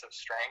a place of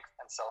strength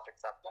and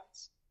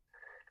self-acceptance,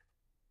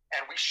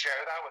 and we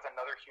share that with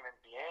another human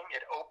being,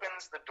 it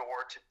opens the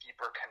door to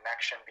deeper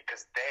connection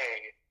because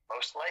they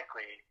most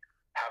likely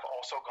have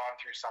also gone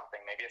through something.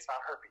 Maybe it's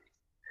not herpes.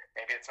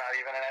 Maybe it's not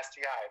even an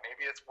STI.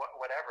 Maybe it's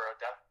whatever, a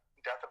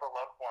death of a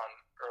loved one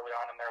early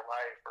on in their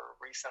life or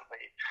recently.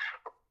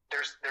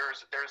 There's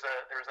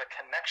a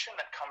connection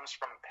that comes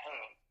from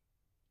pain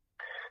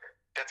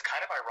that's kind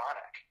of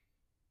ironic.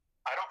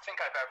 I don't think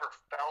I've ever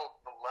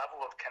felt the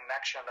level of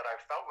connection that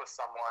I've felt with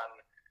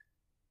someone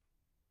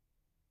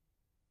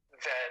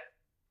that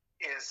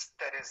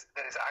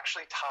is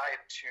actually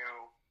tied to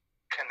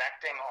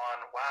connecting on,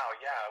 wow,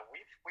 yeah,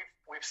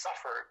 we've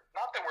suffered.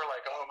 Not that we're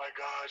like, oh my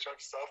gosh, I've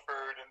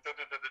suffered and da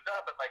da da da da,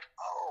 but like,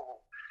 oh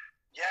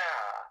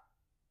yeah,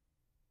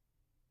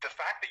 the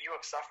fact that you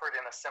have suffered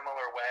in a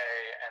similar way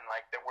and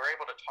like that we're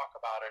able to talk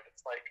about it,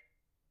 it's like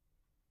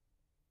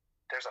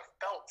there's a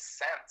felt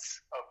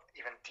sense of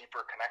even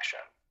deeper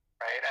connection,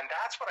 right? And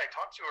that's what I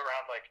talk to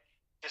around like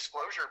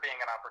disclosure being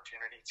an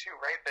opportunity too,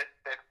 right?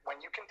 That when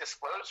you can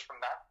disclose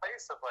from that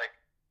place of like,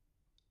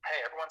 hey,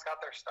 everyone's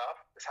got their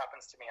stuff. This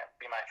happens to be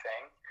my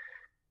thing.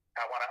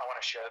 I want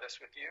to share this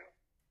with you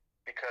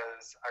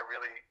because I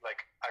really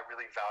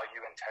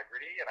value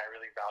integrity and I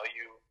really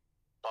value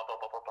blah blah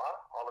blah blah blah.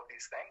 All of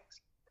these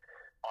things,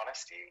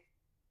 honesty.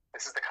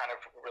 This is the kind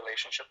of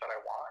relationship that I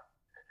want.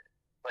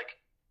 Like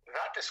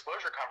that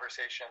disclosure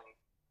conversation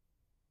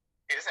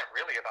isn't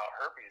really about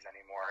herpes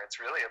anymore. It's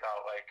really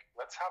about like,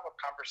 let's have a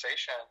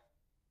conversation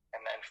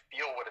and then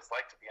feel what it's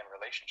like to be in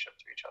relationship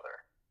to each other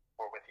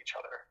or with each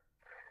other.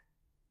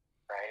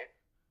 Right?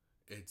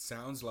 It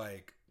sounds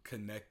like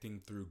connecting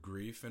through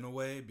grief in a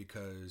way,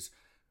 because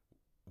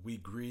we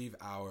grieve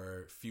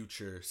our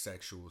future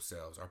sexual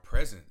selves, our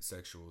present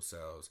sexual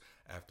selves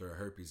after a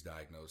herpes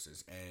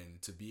diagnosis,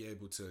 and to be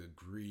able to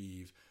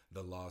grieve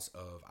the loss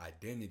of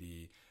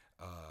identity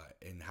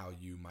and how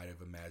you might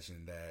have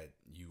imagined that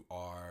you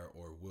are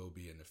or will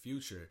be in the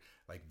future.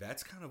 Like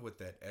that's kind of what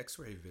that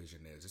X-ray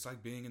vision is. It's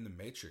like being in the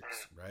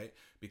Matrix, right?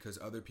 Because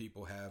other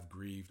people have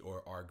grieved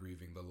or are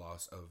grieving the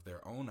loss of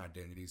their own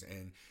identities,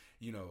 and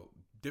you know,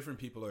 different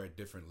people are at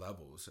different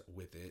levels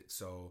with it.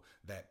 So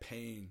that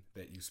pain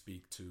that you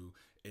speak to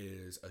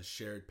is a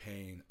shared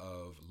pain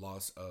of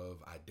loss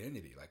of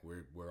identity. Like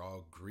we're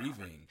all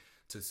grieving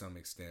to some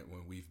extent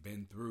when we've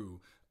been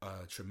through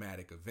a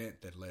traumatic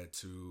event that led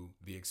to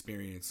the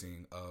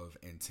experiencing of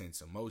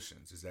intense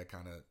emotions. Is that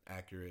kind of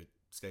accurate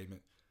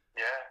statement?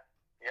 Yeah,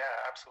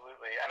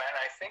 absolutely. And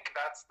I think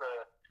that's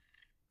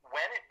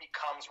when it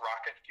becomes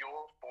rocket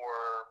fuel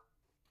for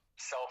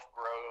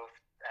self-growth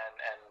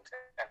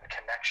and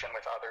connection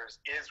with others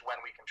is when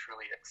we can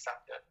truly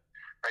accept it,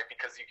 right?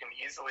 Because you can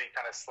easily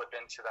kind of slip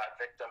into that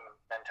victim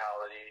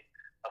mentality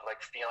of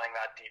like feeling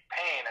that deep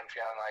pain and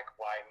feeling like,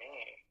 why me?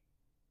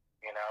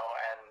 You know,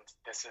 and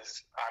this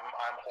is,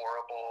 I'm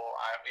horrible.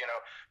 You know,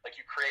 like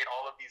you create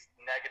all of these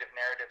negative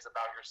narratives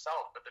about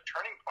yourself, but the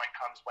turning point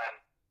comes when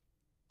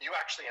you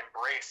actually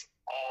embrace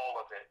all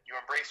of it. You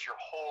embrace your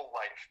whole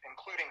life,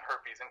 including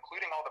herpes,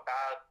 including all the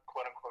bad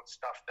quote unquote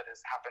stuff that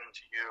has happened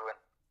to you. And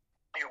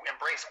you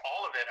embrace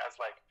all of it as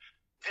like,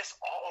 this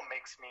all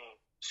makes me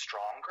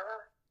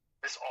stronger.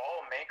 This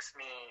all makes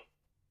me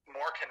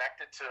more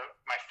connected to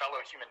my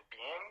fellow human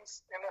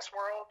beings in this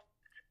world.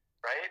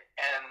 Right.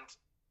 And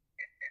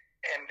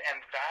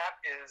that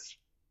is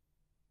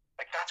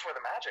like, that's where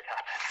the magic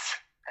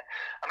happens.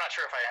 I'm not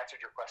sure if I answered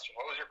your question.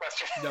 What was your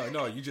question?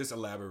 No, you just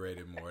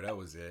elaborated more. That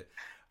was it.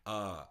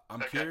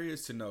 I'm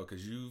curious to know,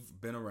 because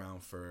you've been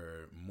around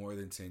for more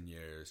than 10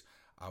 years.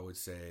 I would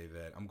say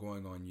that I'm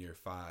going on year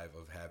 5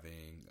 of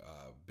having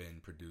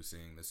been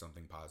producing the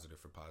Something Positive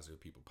for Positive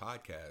People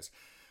podcast.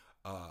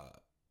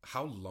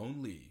 How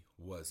lonely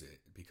was it?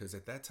 Because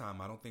at that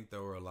time, I don't think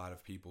there were a lot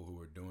of people who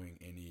were doing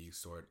any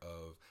sort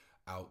of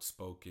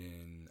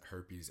outspoken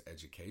herpes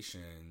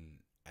education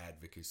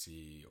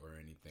advocacy or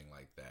anything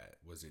like that.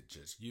 Was it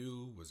just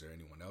you? Was there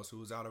anyone else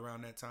who was out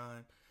around that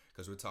time?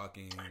 Because we're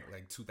talking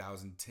like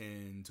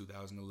 2010,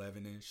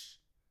 2011-ish.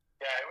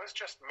 Yeah, it was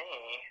just me.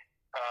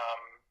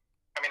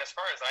 I mean, as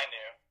far as I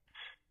knew,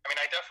 I mean,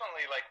 I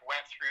definitely like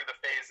went through the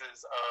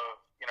phases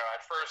of, you know,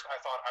 at first I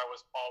thought I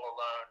was all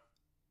alone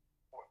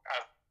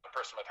as a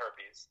person with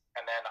herpes,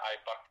 and then I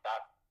bucked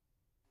that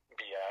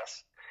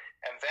BS.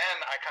 And then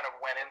I kind of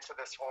went into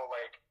this whole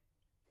like,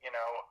 you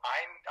know,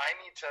 I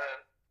need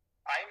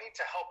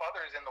to help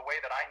others in the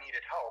way that I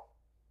needed help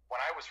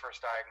when I was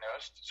first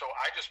diagnosed. So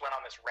I just went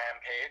on this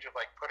rampage of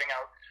like putting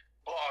out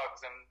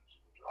blogs and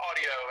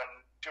audio and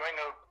doing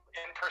a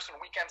in-person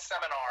weekend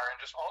seminar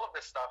and just all of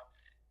this stuff.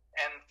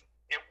 And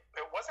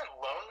it wasn't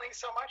lonely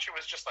so much. It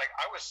was just like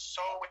I was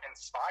so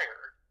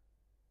inspired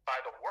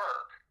by the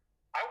work.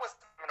 I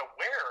wasn't even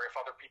aware if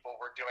other people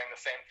were doing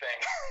the same thing.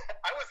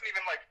 I wasn't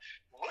even like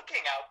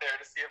looking out there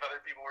to see if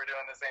other people were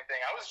doing the same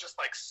thing. I was just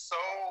like so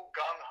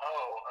gung-ho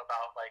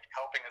about like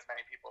helping as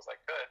many people as I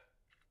could.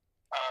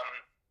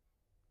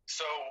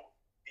 So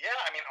yeah,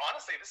 I mean,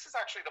 honestly, this is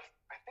actually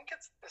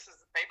this is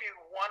maybe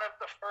one of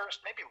the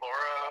first, maybe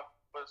Laura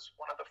was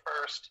one of the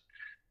first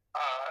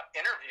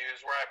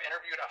interviews where I've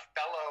interviewed a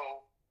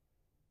fellow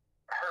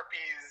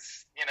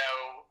herpes, you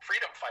know,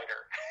 freedom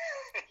fighter.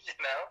 You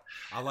know,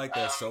 I like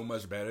that so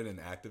much better than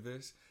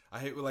activist. I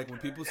hate like when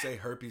people say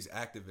herpes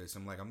activist.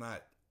 I'm like, I'm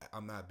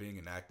not being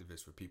an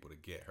activist for people to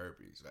get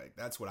herpes. Like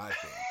that's what I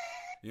think.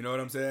 You know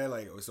what I'm saying?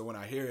 Like, so when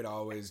I hear it, I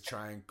always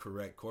try and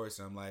correct course.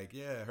 I'm like,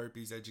 yeah,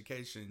 herpes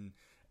education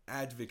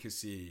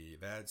advocacy.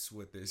 That's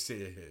what this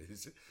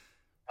is.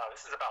 Oh,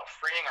 this is about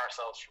freeing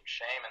ourselves from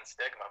shame and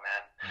stigma,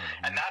 man.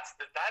 Mm-hmm. And that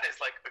is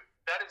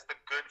the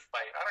good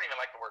fight. I don't even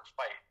like the word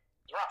fight.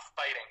 we're not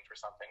fighting for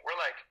something. We're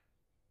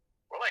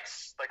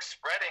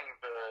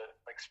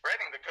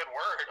spreading the good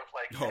word of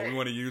like. Oh, we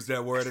want to use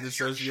that word in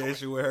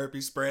association with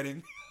herpes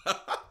spreading.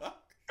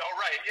 Oh,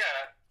 right,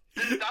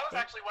 yeah. That was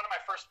actually one of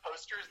my first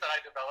posters that I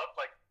developed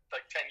like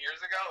 10 years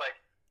ago. Like,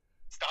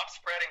 stop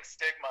spreading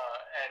stigma,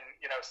 and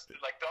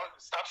don't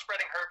stop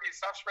spreading herpes,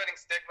 stop spreading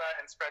stigma,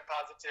 and spread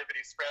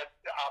positivity, spread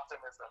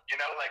optimism.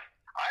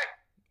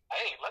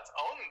 Hey, let's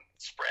own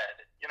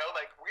spread.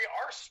 We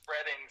are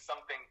spreading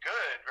something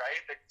good,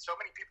 right? Like, so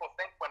many people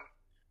think when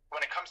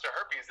it comes to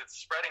herpes, it's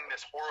spreading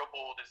this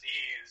horrible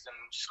disease and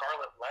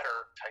scarlet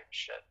letter type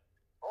shit.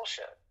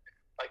 Bullshit.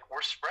 Like,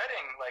 we're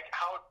spreading like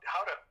how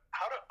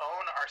to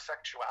own our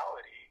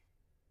sexuality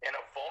in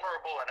a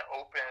vulnerable and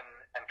open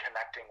and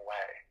connecting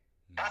way.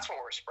 That's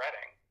what we're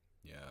spreading.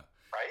 Yeah.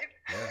 Right?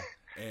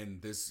 Yeah.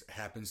 And this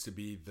happens to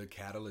be the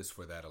catalyst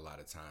for that a lot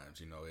of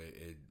times.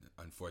 It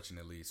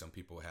unfortunately, some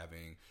people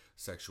having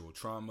sexual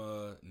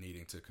trauma,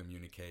 needing to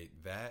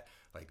communicate that,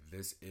 like,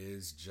 this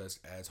is just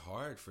as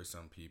hard for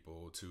some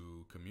people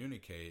to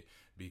communicate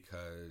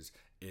because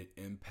it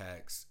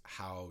impacts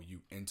how you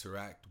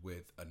interact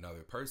with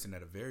another person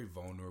at a very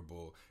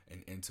vulnerable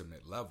and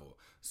intimate level.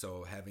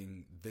 So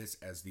having this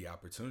as the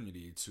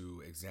opportunity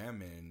to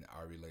examine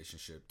our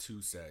relationship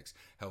to sex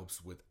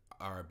helps with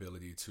our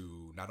ability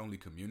to not only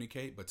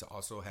communicate, but to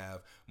also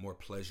have more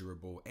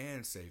pleasurable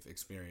and safe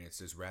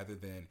experiences, rather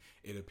than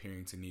it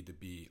appearing to need to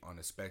be on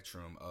a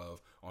spectrum of,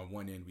 on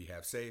one end we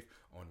have safe,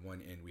 on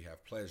one end we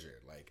have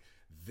pleasure. Like,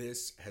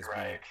 this has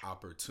been an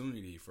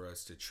opportunity for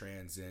us to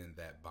transcend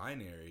that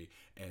binary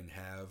and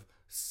have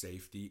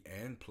safety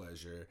and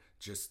pleasure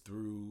just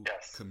through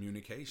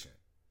communication.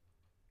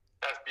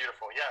 That's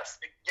beautiful.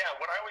 Yes. Yeah.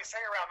 What I always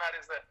say around that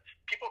is that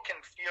people can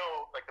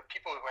feel like, the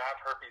people who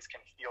have herpes can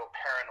feel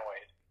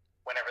paranoid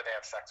whenever they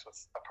have sex with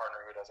a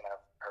partner who doesn't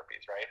have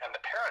herpes, right? And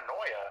the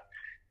paranoia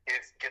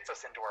gets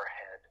us into our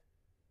head,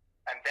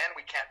 and then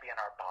we can't be in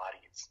our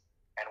bodies.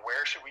 And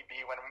where should we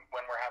be when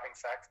we're having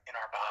sex? In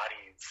our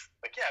bodies.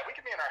 Like, yeah, we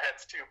can be in our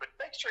heads too, but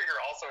make sure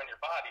you're also in your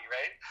body,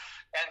 right?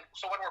 And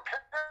so when we're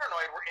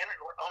paranoid, we're in it.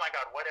 Oh my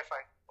God, what if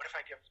I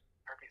give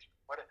herpes?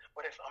 What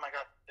if? Oh my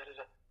God,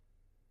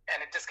 and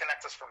it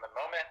disconnects us from the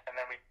moment, and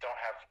then we don't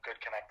have a good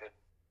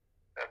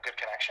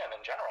connection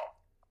in general.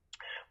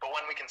 But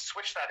when we can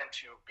switch that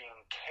into being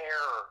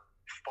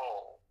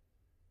careful,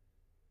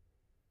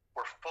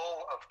 we're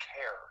full of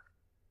care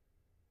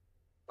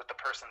with the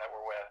person that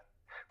we're with.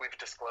 We've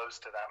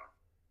disclosed to them.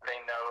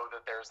 They know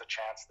that there's a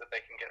chance that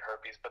they can get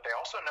herpes, but they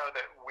also know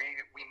that we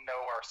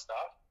know our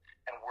stuff,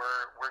 and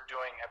we're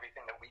doing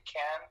everything that we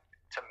can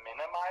to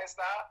minimize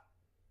that.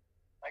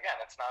 Again,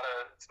 it's not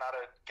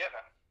a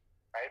given,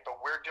 right? But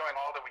we're doing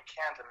all that we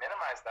can to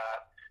minimize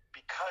that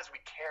because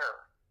we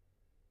care.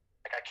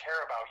 Like, I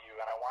care about you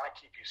and I want to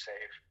keep you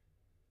safe,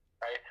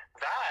 right?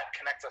 That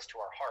connects us to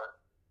our heart,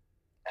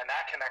 and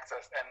that connects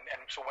us.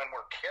 And so when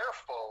we're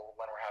careful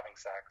when we're having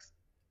sex,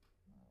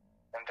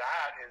 and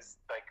that is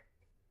like,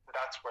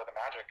 that's where the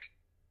magic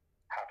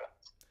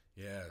happens.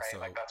 Yeah. Right?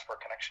 So like, that's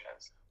where connection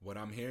is. What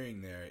I'm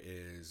hearing there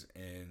is,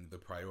 in the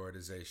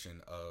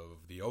prioritization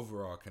of the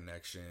overall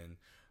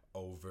connection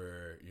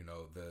over,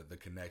 the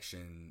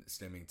connection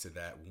stemming to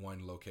that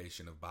one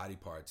location of body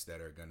parts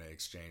that are going to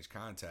exchange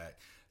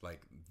contact.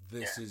 Like,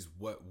 this is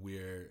what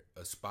we're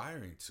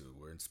aspiring to.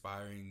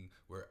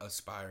 We're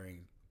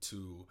aspiring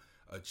to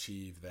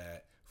achieve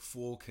that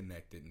full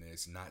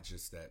connectedness, not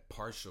just that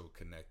partial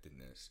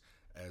connectedness,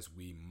 as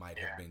we might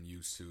have been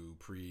used to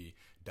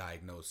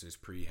pre-diagnosis,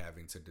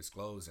 having to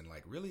disclose, and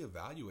like really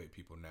evaluate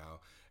people now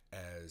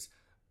as,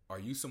 are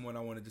you someone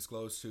I want to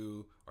disclose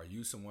to? Are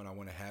you someone I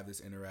want to have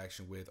this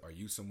interaction with? Are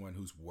you someone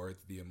who's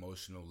worth the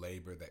emotional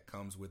labor that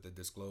comes with the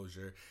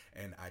disclosure?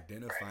 And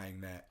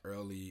identifying that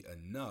early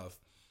enough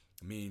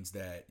means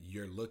that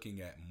you're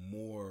looking at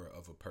more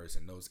of a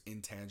person, those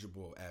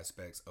intangible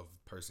aspects of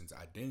a person's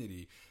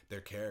identity, their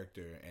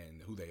character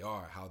and who they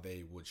are, how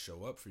they would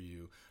show up for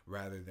you,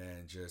 rather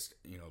than just,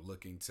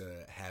 looking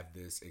to have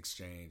this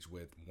exchange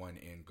with one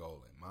end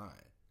goal in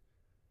mind.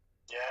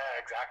 Yeah,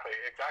 exactly.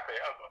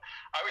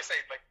 I always say,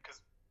 like, because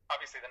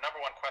obviously the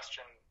number one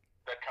question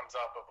that comes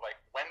up of like,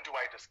 when do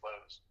I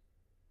disclose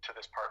to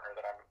this partner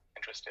that I'm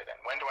interested in?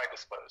 When do I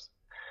disclose?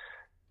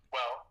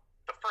 Well,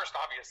 the first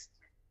obvious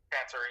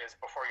answer is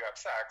before you have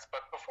sex,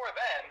 but before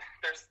then,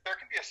 there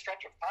can be a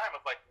stretch of time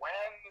of like,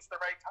 when is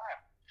the right time?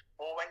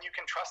 Well, when you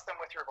can trust them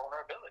with your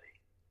vulnerability,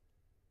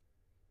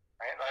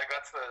 right? Like,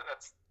 that's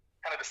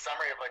kind of the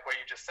summary of like what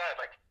you just said.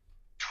 Like,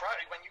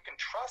 when you can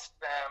trust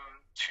them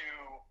to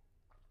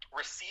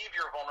receive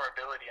your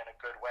vulnerability in a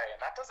good way. And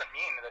that doesn't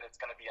mean that it's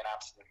going to be an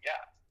absolute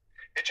yes.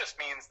 It just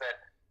means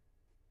that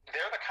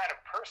they're the kind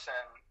of person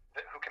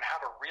who can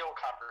have a real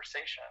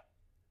conversation.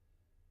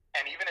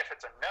 And even if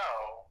it's a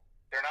no,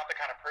 they're not the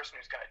kind of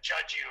person who's going to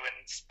judge you and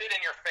spit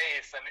in your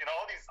face and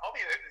all these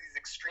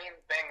extreme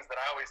things that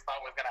I always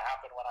thought was going to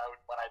happen when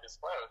I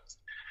disclosed.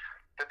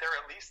 That they're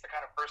at least the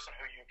kind of person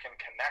who you can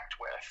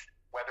connect with,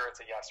 whether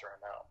it's a yes or a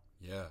no.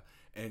 Yeah.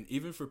 And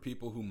even for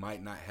people who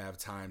might not have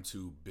time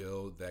to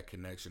build that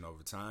connection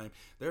over time,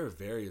 there are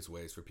various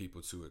ways for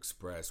people to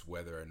express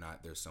whether or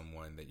not there's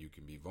someone that you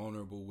can be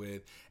vulnerable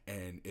with.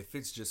 And if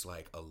it's just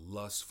like a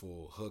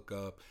lustful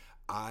hookup,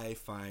 I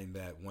find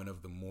that one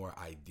of the more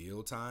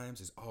ideal times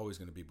is always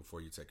going to be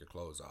before you take your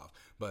clothes off.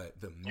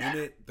 But the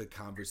minute the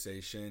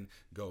conversation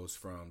goes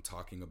from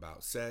talking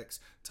about sex,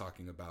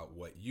 talking about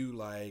what you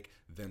like,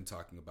 them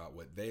talking about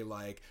what they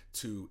like,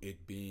 to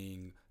it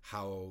being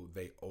how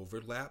they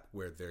overlap,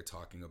 where they're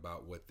talking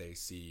about what they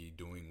see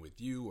doing with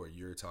you or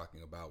you're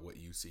talking about what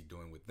you see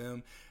doing with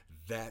them,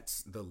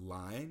 that's the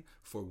line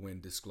for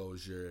when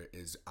disclosure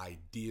is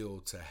ideal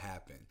to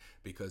happen.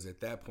 Because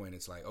at that point,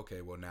 it's like, okay,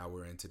 well, now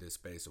we're into this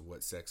space of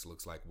what sex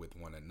looks like with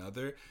one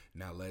another.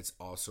 Now let's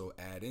also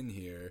add in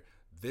here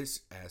this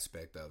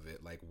aspect of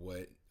it, like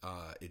what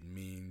it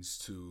means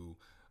to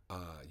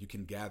you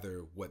can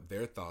gather what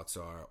their thoughts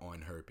are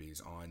on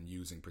herpes, on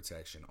using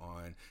protection,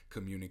 on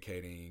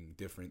communicating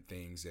different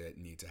things that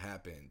need to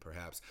happen,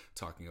 perhaps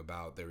talking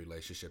about their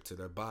relationship to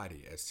their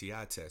body,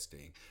 STI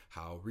testing,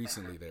 how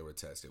recently they were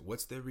tested,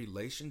 what's their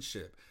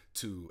relationship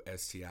to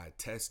STI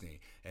testing,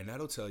 and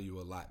that'll tell you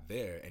a lot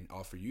there and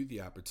offer you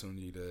the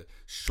opportunity to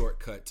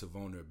shortcut to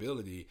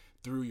vulnerability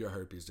through your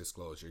herpes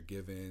disclosure,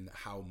 given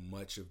how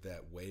much of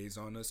that weighs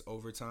on us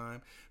over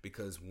time.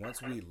 Because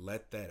once we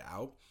let that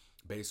out,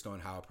 based on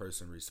how a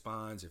person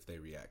responds, if they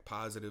react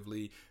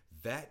positively,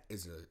 that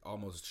is a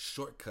almost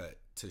shortcut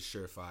to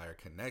surefire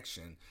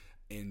connection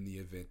in the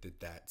event that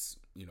that's,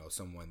 you know,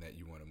 someone that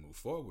you want to move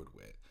forward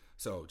with.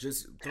 So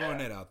just throwing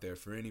that out there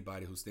for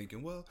anybody who's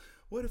thinking, well,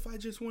 what if I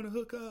just want to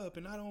hook up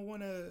and I don't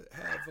want to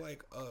have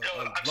like a long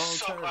term? I'm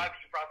so glad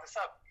you brought this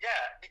up.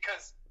 Yeah,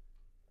 because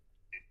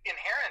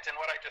inherent in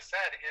what I just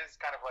said is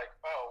kind of like,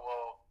 oh,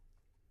 well,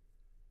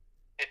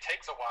 it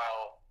takes a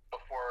while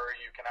before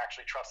you can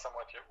actually trust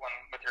someone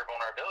with your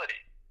vulnerability.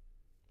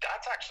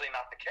 That's actually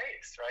not the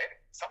case,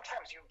 right?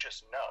 Sometimes you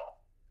just know,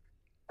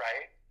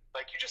 right?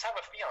 Like you just have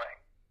a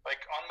feeling. Like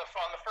on the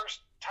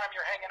first time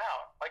you're hanging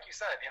out, like you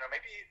said, you know,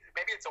 maybe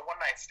it's a one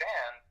night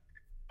stand,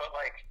 but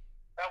like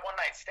that one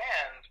night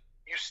stand,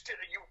 you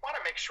want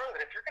to make sure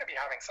that if you're going to be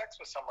having sex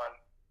with someone,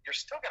 you're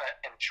still going to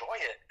enjoy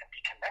it and be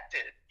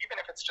connected,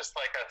 even if it's just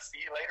like a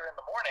see you later in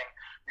the morning.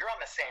 You're on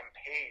the same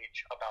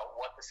page about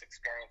what this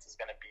experience is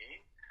going to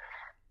be,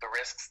 the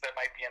risks that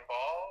might be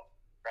involved,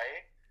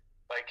 right?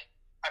 Like,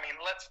 I mean,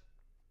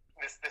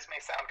 this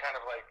may sound kind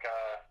of like,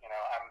 you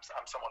know,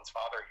 I'm someone's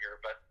father here,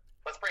 but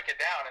let's break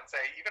it down and say,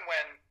 even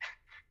when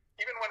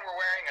we're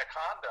wearing a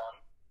condom,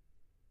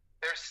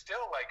 there's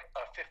still like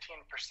a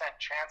 15%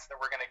 chance that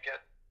we're going to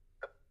get,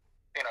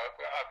 you know,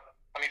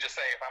 let me just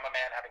say, if I'm a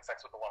man having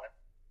sex with a woman,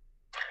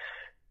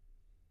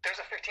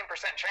 there's a 15%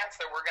 chance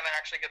that we're going to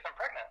actually get them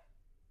pregnant.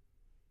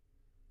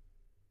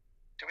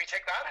 Do we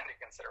take that into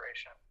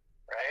consideration,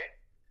 right?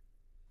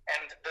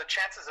 And the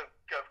chances of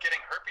getting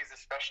herpes,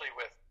 especially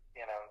with,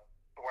 you know,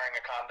 wearing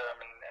a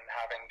condom and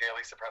having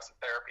daily suppressive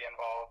therapy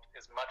involved,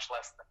 is much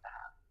less than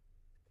that,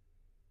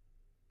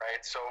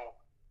 right? So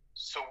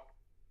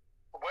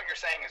what you're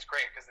saying is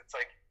great, because it's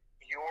like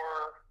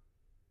you're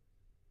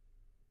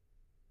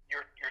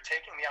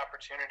taking the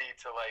opportunity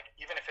to, like,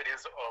 even if it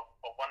is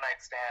a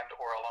one-night stand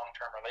or a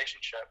long-term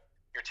relationship,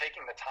 you're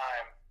taking the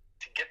time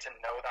to get to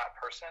know that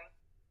person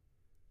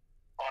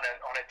on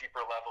a deeper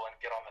level and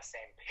get on the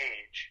same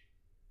page,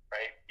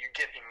 right? You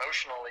get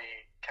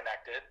emotionally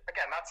connected.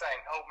 Again, not saying,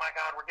 oh my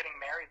God, we're getting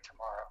married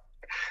tomorrow.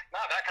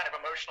 Not that kind of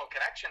emotional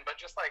connection, but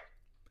just like,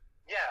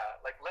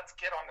 yeah, like let's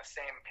get on the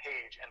same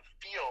page and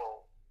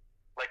feel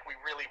like we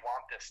really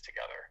want this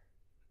together.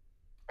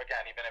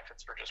 Again, even if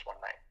it's for just one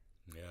night.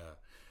 Yeah.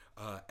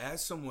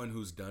 As someone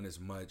who's done as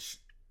much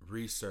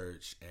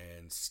research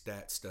and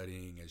stat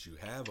studying as you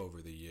have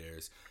over the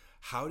years,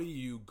 how do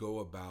you go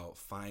about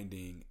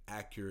finding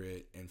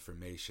accurate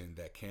information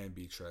that can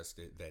be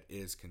trusted, that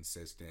is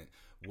consistent?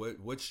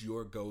 What's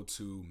your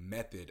go-to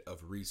method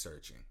of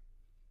researching?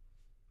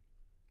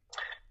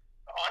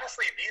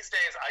 Honestly, these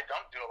days I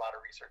don't do a lot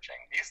of researching.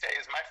 These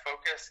days my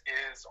focus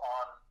is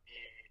on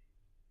the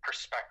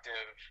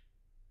perspective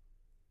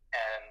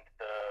and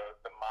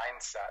the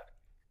mindset,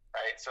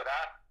 right? So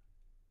that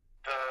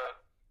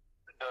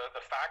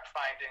the fact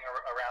finding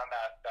around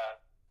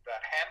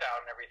that handout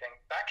and everything,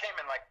 that came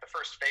in like the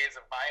first phase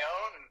of my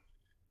own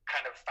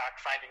kind of fact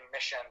finding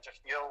mission, to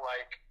feel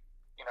like,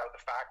 you know,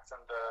 the facts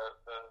and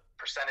the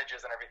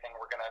percentages and everything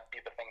were going to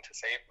be the thing to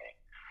save me.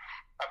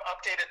 I've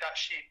updated that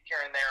sheet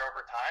here and there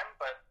over time,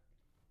 but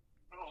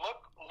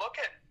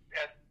look at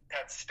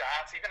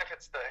stats, even if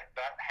it's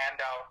that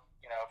handout,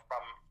 you know,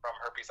 from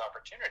Herpes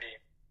Opportunity.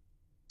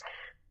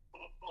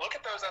 Look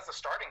at those as a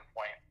starting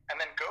point, and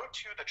then go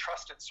to the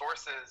trusted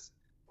sources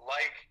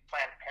like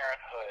Planned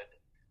Parenthood.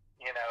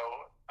 You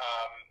know,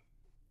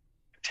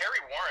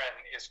 Terry Warren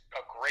is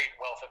a great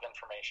wealth of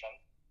information.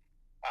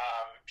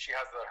 She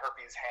has the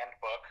herpes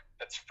handbook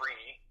that's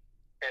free.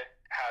 It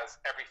has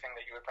everything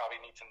that you would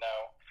probably need to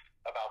know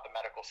about the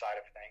medical side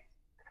of things.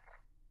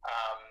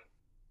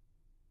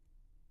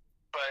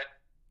 But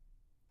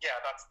yeah,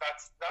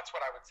 that's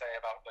what I would say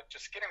about like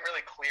just getting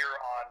really clear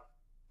on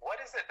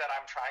what is it that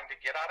I'm trying to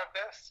get out of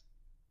this.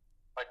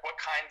 Like what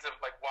kinds of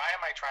like why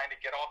am I trying to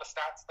get all the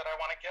stats that I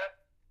want to get?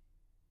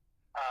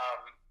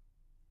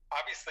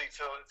 Obviously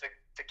to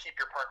keep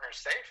your partners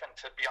safe and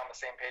to be on the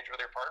same page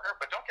with your partner,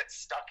 but don't get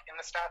stuck in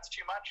the stats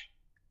too much.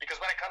 Because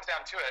when it comes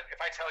down to it,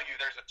 if I tell you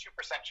there's a 2%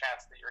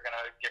 chance that you're going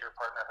to give your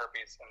partner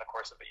herpes in the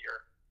course of a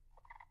year,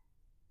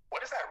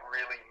 what does that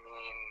really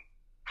mean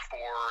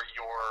for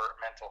your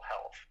mental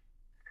health?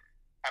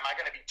 Am I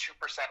going to be 2%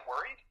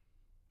 worried?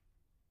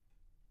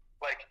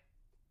 Like,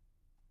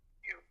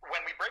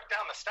 when we break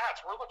down the stats,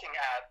 we're looking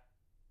at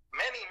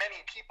many, many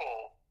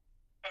people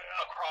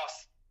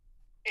across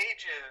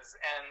ages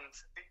and,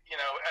 you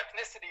know,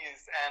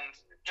 ethnicities and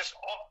just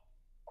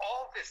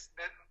all these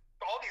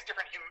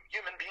different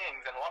human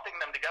beings and lumping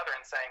them together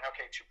and saying,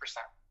 okay, 2%.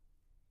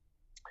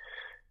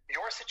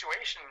 Your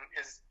situation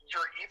is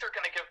you're either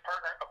going to give a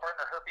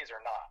partner herpes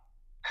or not.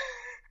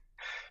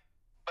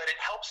 But it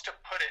helps to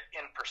put it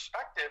in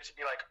perspective to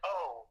be like,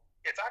 oh,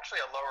 it's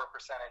actually a lower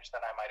percentage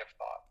than I might have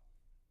thought.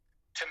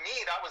 To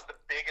me, that was the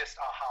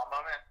biggest aha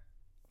moment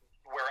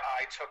where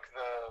I took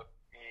the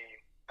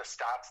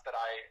stats that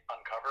I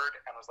uncovered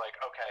and was like,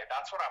 okay,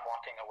 that's what I'm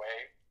walking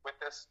away with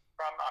this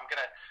from. I'm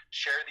going to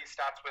share these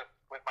stats with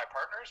my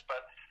partners,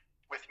 but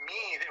with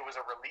me, it was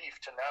a relief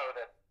to know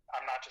that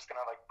I'm not just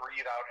going to like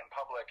breathe out in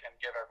public and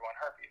give everyone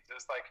herpes.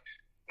 It's like,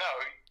 no,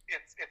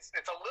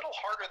 it's a little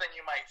harder than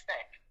you might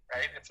think,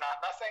 right? It's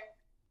not nothing,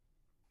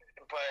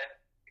 but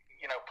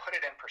you know, put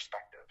it in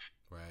perspective.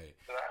 Right.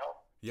 Does that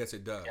help? Yes,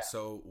 it does. Yeah.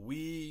 So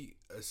we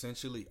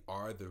essentially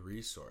are the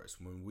resource.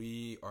 When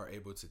we are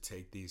able to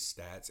take these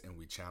stats and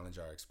we challenge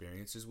our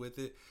experiences with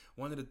it,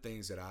 one of the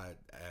things that I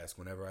ask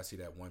whenever I see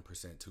that 1%,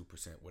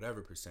 2%,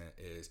 whatever percent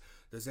is,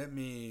 does that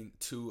mean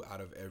 2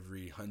 out of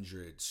every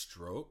 100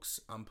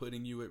 strokes I'm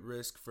putting you at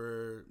risk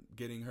for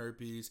getting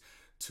herpes?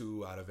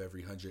 2 out of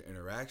every 100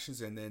 interactions?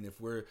 And then if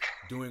we're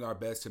doing our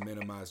best to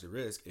minimize the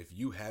risk, if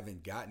you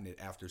haven't gotten it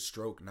after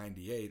stroke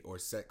 98 or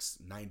sex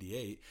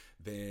 98,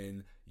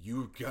 then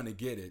you're gonna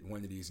get it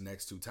one of these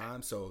next 2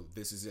 times. So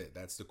this is it.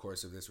 That's the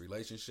course of this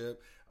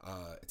relationship.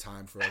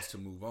 Time for us to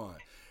move on.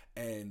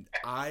 And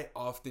I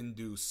often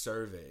do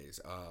surveys.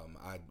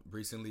 I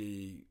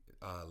recently,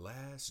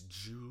 last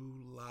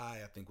July,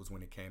 I think was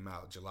when it came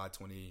out, July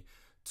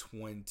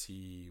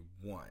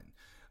 2021.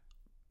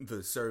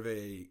 The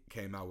survey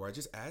came out where I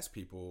just asked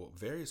people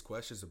various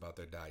questions about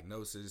their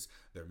diagnosis,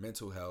 their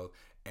mental health,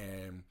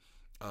 and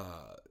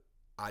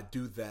I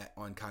do that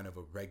on kind of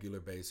a regular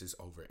basis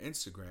over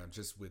Instagram,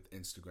 just with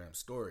Instagram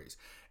stories.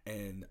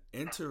 And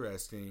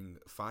interesting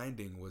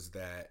finding was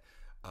that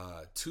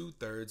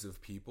 2/3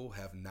 of people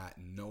have not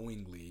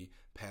knowingly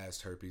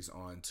passed herpes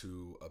on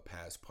to a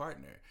past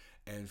partner.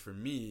 And for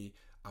me,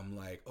 I'm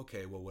like,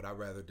 okay, well, would I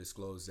rather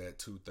disclose that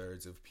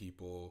 2/3 of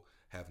people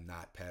have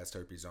not passed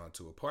herpes on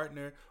to a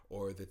partner,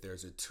 or that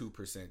there's a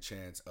 2%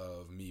 chance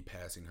of me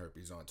passing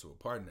herpes on to a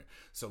partner?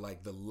 So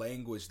like the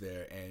language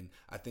there, and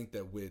I think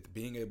that with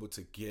being able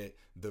to get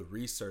the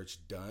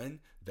research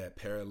done that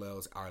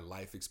parallels our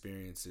life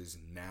experiences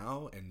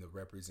now and the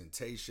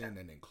representation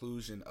and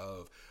inclusion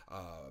of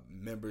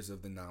members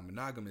of the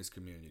non-monogamous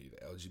community,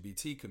 the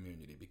LGBT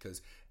community,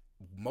 because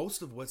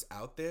most of what's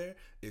out there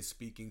is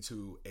speaking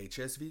to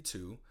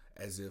HSV2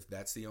 as if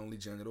that's the only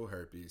genital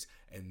herpes,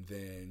 and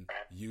then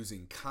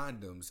using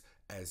condoms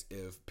as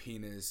if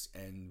penis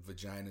and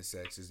vagina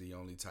sex is the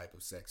only type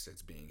of sex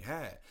that's being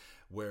had.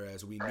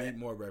 Whereas we need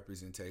more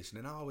representation.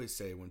 And I always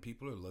say when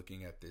people are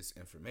looking at this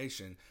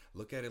information,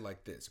 look at it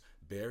like this: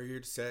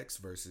 barriered sex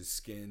versus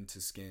skin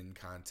to skin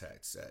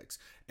contact sex.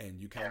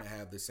 And you kind of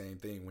have the same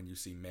thing when you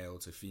see male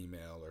to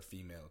female or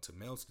female to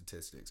male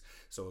statistics.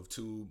 So if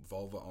 2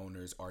 vulva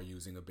owners are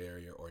using a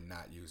barrier or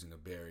not using a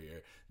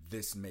barrier,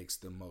 this makes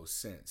the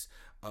most sense.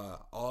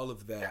 All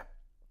of that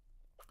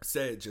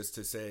said, just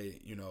to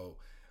say, you know,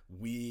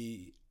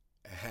 we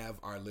have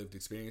our lived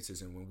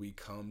experiences, and when we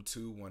come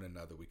to one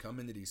another, we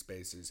come into these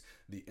spaces,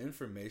 the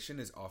information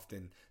is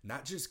often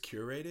not just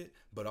curated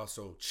but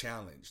also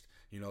challenged.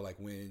 You know, like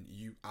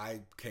when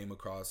I came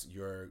across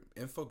your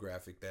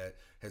infographic that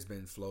has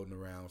been floating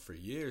around for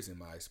years in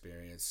my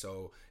experience,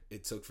 so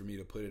it took for me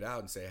to put it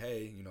out and say,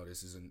 hey, you know,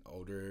 this is an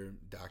older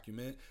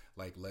document,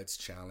 like let's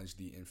challenge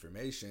the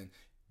information.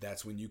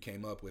 That's when you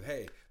came up with,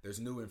 hey, there's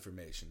new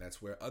information.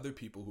 That's where other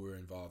people who are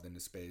involved in the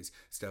space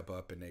step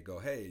up and they go,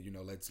 hey, you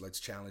know,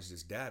 let's challenge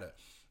this data.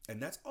 And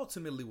that's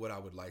ultimately what I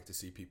would like to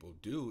see people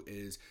do,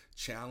 is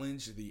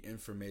challenge the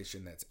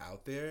information that's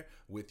out there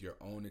with your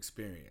own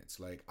experience.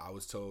 Like, I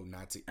was told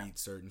not to eat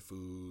certain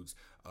foods,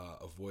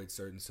 avoid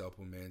certain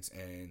supplements.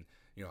 And,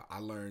 you know, I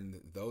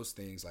learned those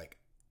things like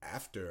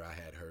after I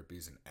had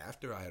herpes and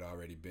after I had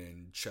already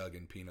been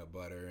chugging peanut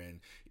butter and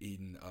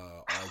eating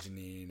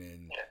arginine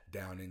and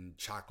downing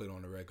chocolate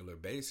on a regular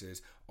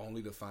basis,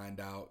 only to find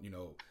out, you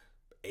know,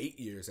 8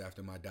 years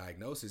after my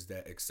diagnosis,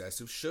 that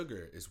excessive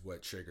sugar is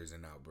what triggers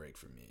an outbreak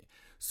for me.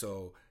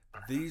 So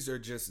these are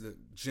just the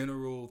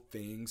general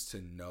things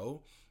to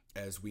know.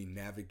 as we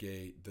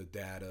navigate the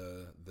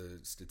data, the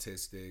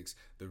statistics,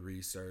 the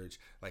research,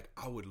 like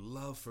I would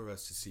love for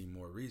us to see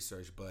more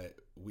research, but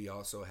we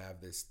also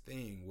have this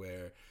thing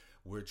where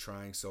we're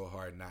trying so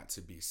hard not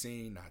to be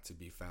seen, not to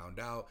be found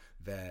out,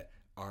 that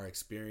our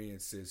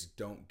experiences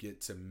don't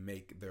get to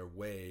make their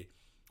way.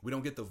 We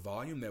don't get the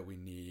volume that we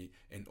need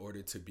in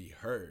order to be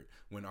heard.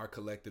 When our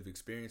collective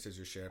experiences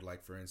are shared,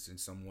 like for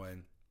instance,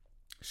 someone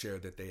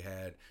shared that they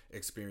had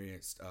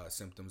experienced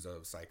symptoms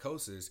of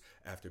psychosis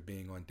after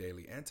being on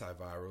daily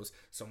antivirals.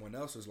 Someone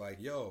else was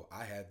like, yo,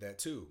 I had that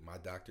too. My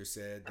doctor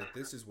said that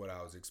this is what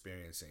I was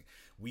experiencing.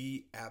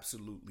 We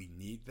absolutely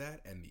need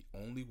that. And the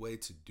only way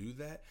to do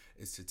that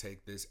is to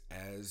take this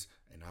as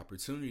an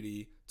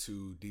opportunity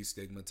to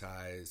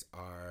destigmatize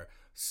our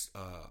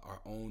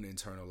own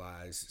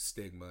internalized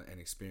stigma and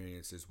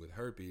experiences with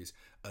herpes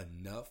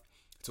enough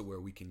to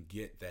where we can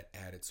get that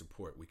added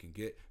support. We can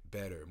get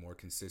better, more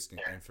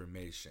consistent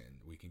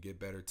information. We can get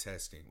better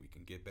testing. We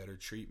can get better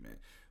treatment.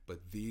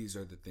 But these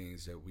are the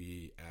things that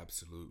we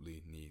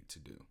absolutely need to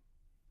do.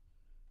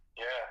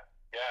 Yeah.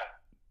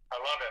 I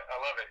love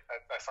it.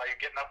 I saw you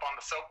getting up on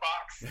the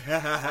soapbox.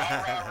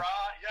 Rah.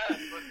 Yes,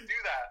 let's do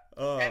that.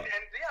 And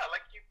yeah,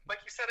 like you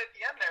said at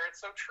the end there, it's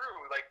so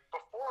true. Like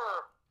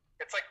before,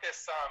 it's like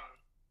this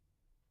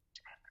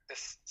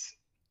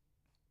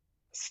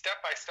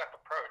step-by-step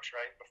approach,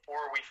 right?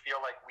 Before we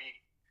feel like we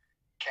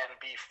can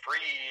be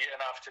free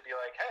enough to be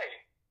like,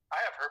 hey,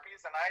 I have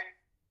herpes and I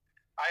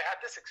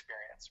had this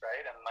experience,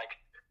 right? And like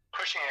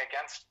pushing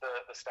against the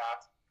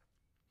stats,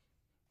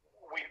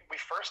 we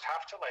first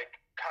have to like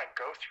kind of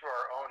go through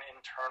our own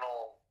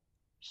internal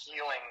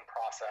healing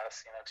process,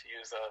 you know, to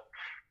use a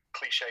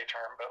cliche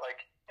term, but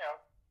like, you know,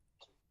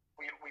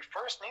 we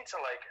first need to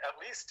like at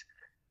least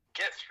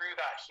get through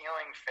that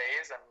healing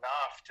phase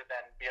enough to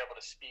then be able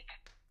to speak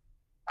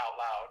out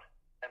loud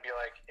and be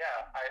like,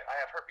 yeah, I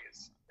have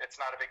herpes. It's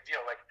not a big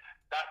deal. Like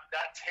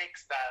that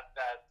takes that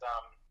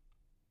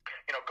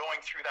you know,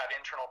 going through that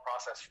internal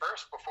process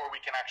first before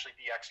we can actually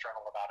be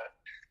external about it.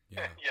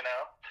 Yeah. You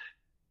know?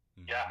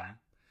 Mm-hmm. Yeah.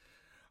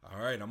 All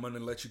right, I'm going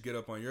to let you get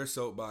up on your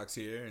soapbox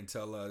here and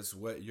tell us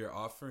what your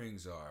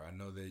offerings are. I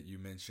know that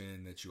you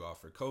mentioned that you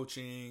offer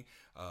coaching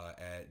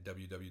at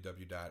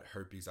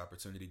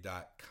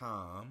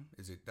www.herpesopportunity.com.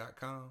 Is it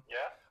 .com?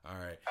 Yeah. All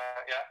right.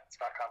 Yeah, it's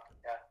 .com.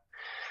 Yeah.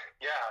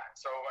 Yeah,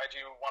 so I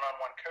do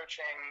one-on-one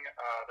coaching.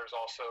 There's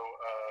also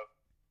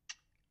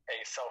a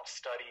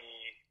self-study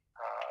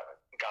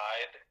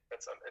guide.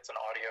 It's an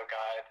audio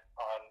guide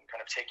on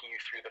kind of taking you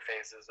through the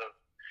phases of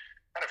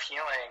kind of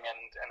healing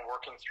and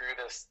working through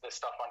this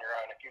stuff on your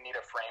own. If you need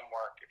a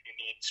framework, if you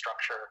need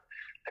structure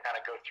to kind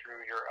of go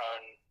through your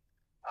own,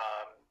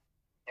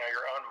 you know,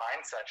 your own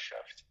mindset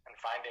shift and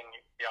finding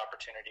the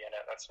opportunity in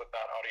it, that's what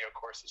that audio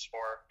course is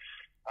for.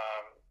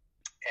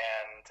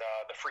 And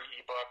the free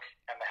ebook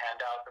and the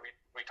handout that we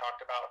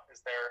talked about is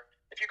there.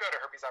 If you go to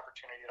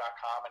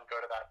herpesopportunity.com and go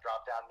to that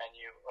drop-down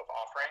menu of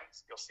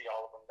offerings, you'll see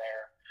all of them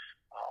there,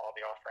 all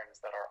the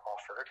offerings that are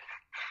offered.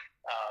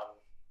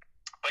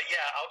 But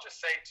yeah, I'll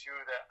just say too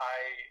that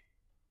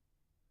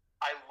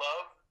I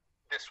love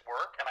this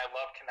work and I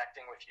love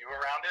connecting with you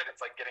around it.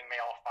 It's like getting me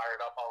all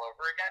fired up all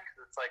over again,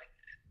 because it's like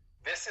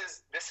this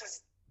is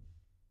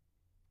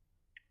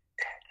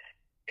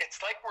it's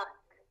like we're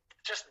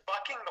just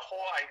bucking the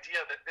whole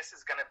idea that this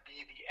is going to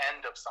be the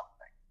end of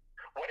something.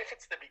 What if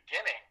it's the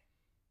beginning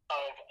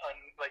of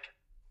like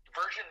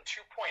version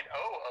 2.0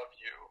 of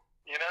you?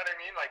 You know what I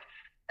mean? Like,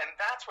 and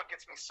that's what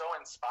gets me so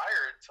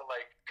inspired to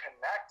like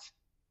connect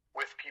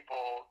with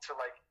people, to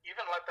like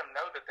even let them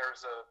know that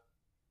there's a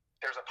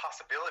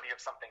possibility of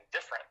something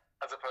different,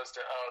 as opposed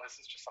to, oh, this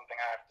is just something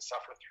I have to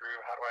suffer through.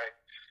 How do I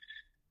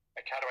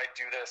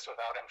do this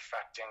without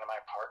infecting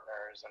my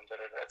partners? And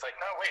it's like,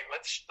 no, wait,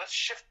 let's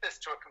shift this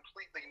to a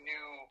completely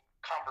new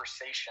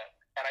conversation.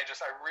 And I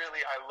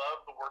love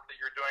the work that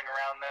you're doing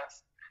around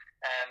this,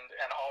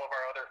 and all of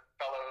our other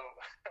fellow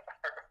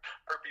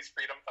herpes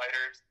freedom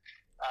fighters.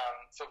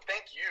 So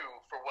thank you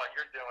for what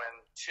you're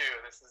doing too.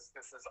 It's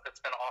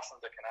been awesome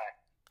to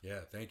connect.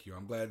 Yeah, thank you.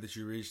 I'm glad that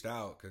you reached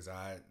out, because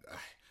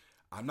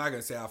I'm not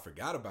going to say I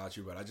forgot about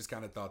you, but I just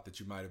kind of thought that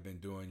you might have been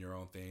doing your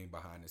own thing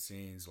behind the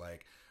scenes.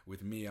 Like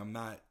with me, I'm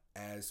not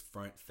as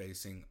front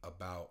facing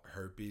about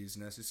herpes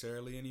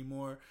necessarily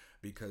anymore,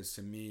 because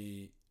to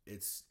me,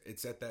 it's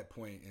at that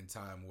point in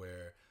time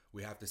where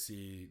we have to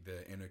see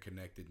the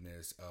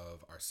interconnectedness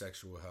of our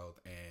sexual health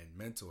and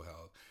mental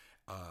health.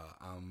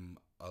 I'm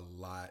a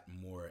lot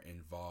more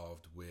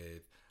involved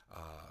with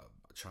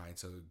trying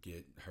to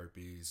get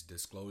herpes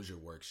disclosure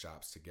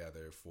workshops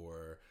together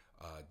for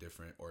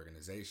different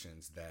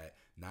organizations that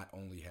not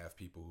only have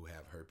people who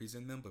have herpes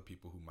in them, but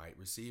people who might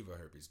receive a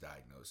herpes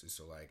diagnosis.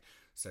 So like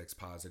sex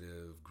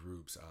positive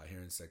groups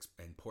here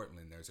in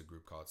Portland, there's a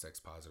group called Sex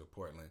Positive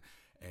Portland,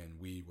 and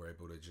we were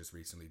able to just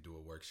recently do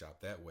a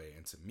workshop that way.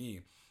 And to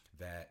me,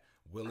 that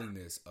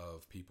willingness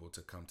of people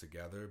to come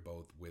together,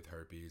 both with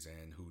herpes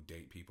and who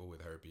date people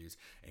with herpes,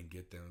 and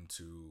get them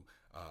to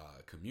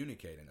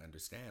communicate and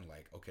understand,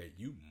 like, okay,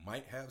 you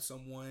might have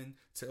someone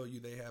tell you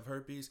they have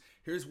herpes.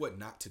 Here's what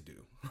not to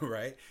do,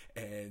 right?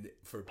 And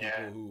for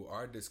people who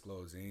are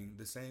disclosing,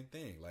 the same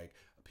thing. Like,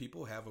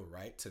 people have a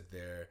right to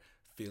their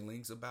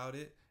feelings about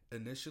it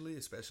initially,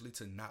 especially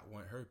to not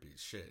want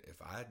herpes. Shit,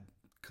 if I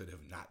could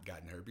have not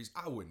gotten herpes,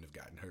 I wouldn't have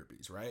gotten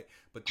herpes, right?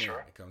 But then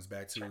it comes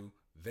back to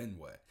then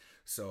what?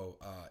 So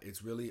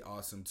it's really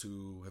awesome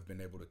to have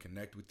been able to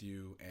connect with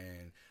you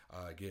and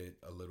get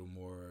a little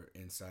more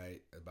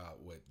insight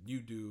about what you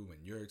do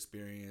and your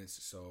experience.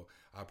 So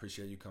I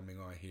appreciate you coming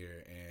on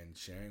here and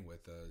sharing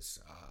with us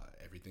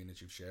everything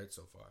that you've shared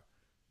so far.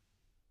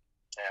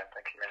 Yeah,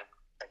 thank you, man.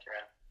 Thank you,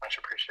 man. Much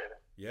appreciated.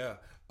 Yeah.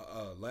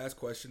 Last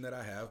question that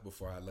I have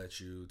before I let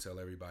you tell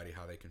everybody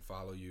how they can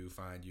follow you,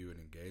 find you, and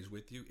engage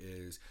with you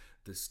is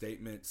the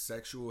statement,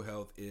 sexual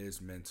health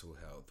is mental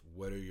health.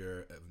 What are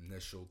your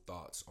initial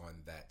thoughts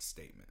on that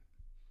statement?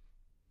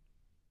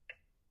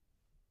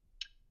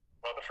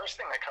 Well, the first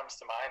thing that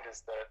comes to mind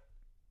is that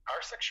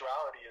our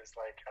sexuality is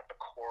like at the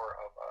core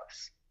of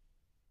us.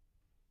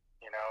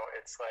 You know,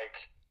 it's like,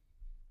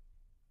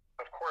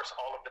 of course,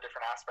 all of the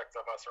different aspects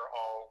of us are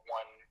all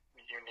one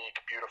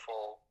unique,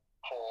 beautiful,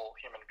 whole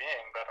human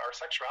being, but our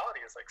sexuality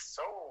is like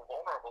so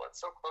vulnerable,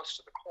 it's so close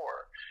to the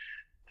core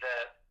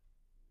that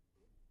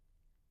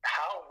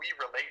how we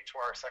relate to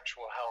our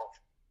sexual health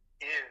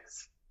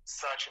is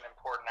such an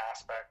important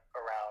aspect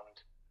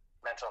around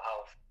mental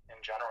health in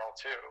general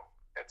too.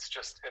 It's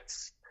just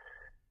it's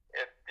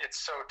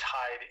so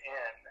tied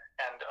in,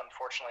 and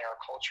unfortunately our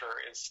culture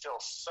is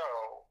still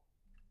so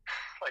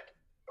like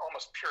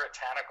almost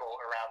puritanical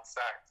around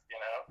sex,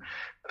 you know?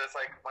 But it's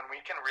like when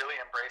we can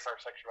really embrace our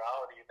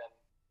sexuality, then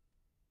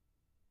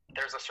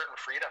there's a certain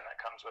freedom that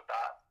comes with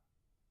that.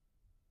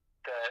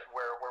 That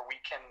where we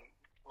can,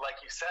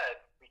 like you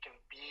said, we can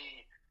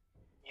be,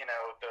 you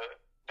know, the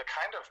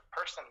kind of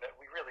person that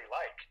we really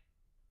like.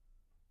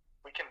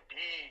 We can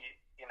be,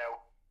 you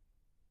know,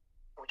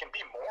 we can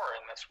be more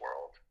in this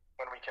world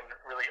when we can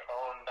really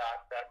own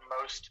that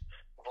most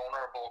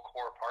vulnerable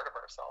core part of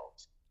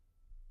ourselves.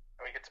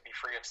 And we get to be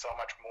free of so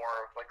much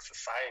more of like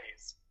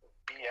society's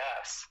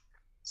BS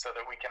so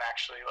that we can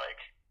actually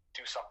like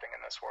do something in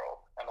this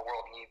world, and the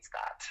world needs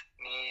that.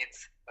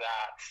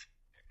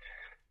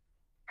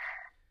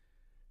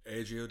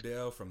 Adrial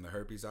Dale from the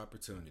Herpes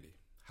Opportunity.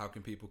 How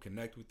can people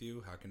connect with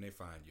you? How can they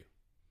find you?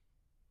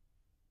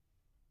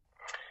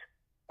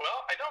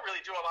 Well, I don't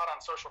really do a lot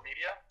on social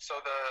media, so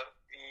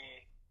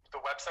the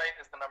website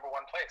is the number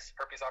one place,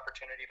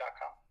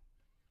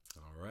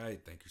 herpesopportunity.com. All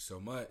right, thank you so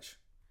much.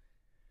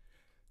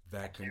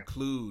 That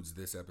concludes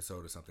this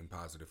episode of Something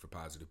Positive for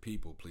Positive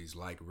People. Please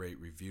like, rate,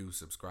 review,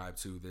 subscribe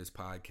to this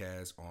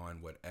podcast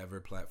on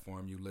whatever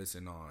platform you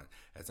listen on.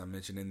 As I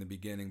mentioned in the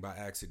beginning by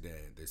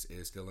accident, this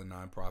is still a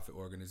nonprofit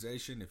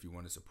organization. If you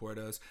want to support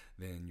us,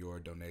 then your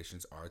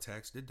donations are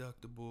tax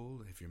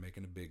deductible if you're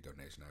making a big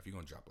donation. Now, if you're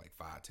going to drop like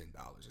 $5, $10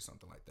 or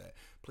something like that,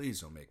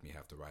 please don't make me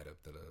have to write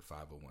up the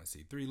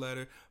 501c3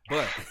 letter.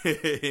 But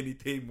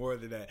anything more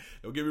than that,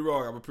 don't get me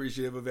wrong, I'm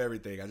appreciative of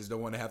everything. I just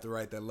don't want to have to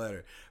write that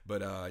letter.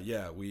 But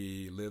yeah, we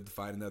live to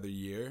fight another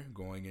year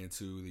going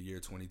into the year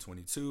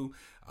 2022.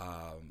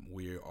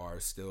 We are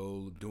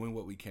still doing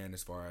what we can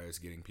as far as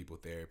getting people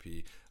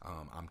therapy.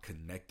 I'm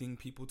connecting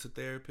people to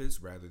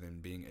therapists rather than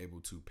being able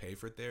to pay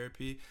for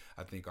therapy.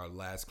 I think our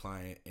last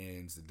client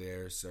ends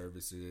their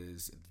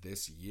services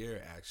this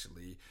year,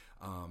 actually.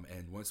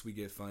 And once we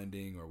get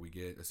funding or we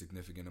get a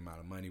significant amount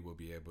of money, we'll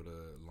be able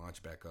to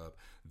launch back up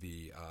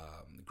the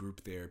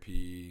group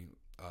therapy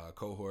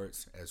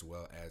cohorts as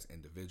well as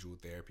individual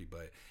therapy.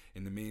 But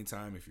in the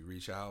meantime, if you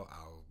reach out,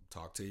 I'll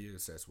talk to you,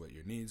 assess what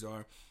your needs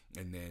are,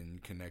 and then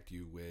connect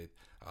you with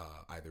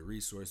either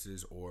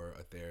resources or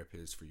a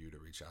therapist for you to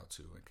reach out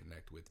to and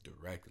connect with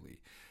directly.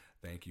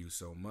 Thank you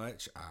so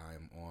much.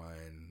 I'm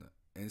on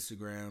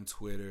Instagram,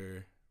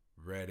 Twitter,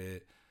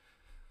 Reddit.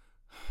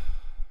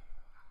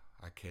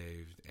 I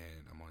caved,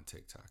 and I'm on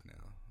TikTok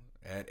now.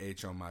 At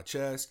H on my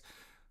chest.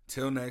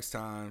 Till next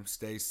time,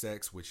 stay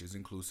sex, which is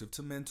inclusive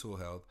to mental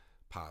health,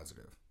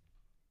 positive.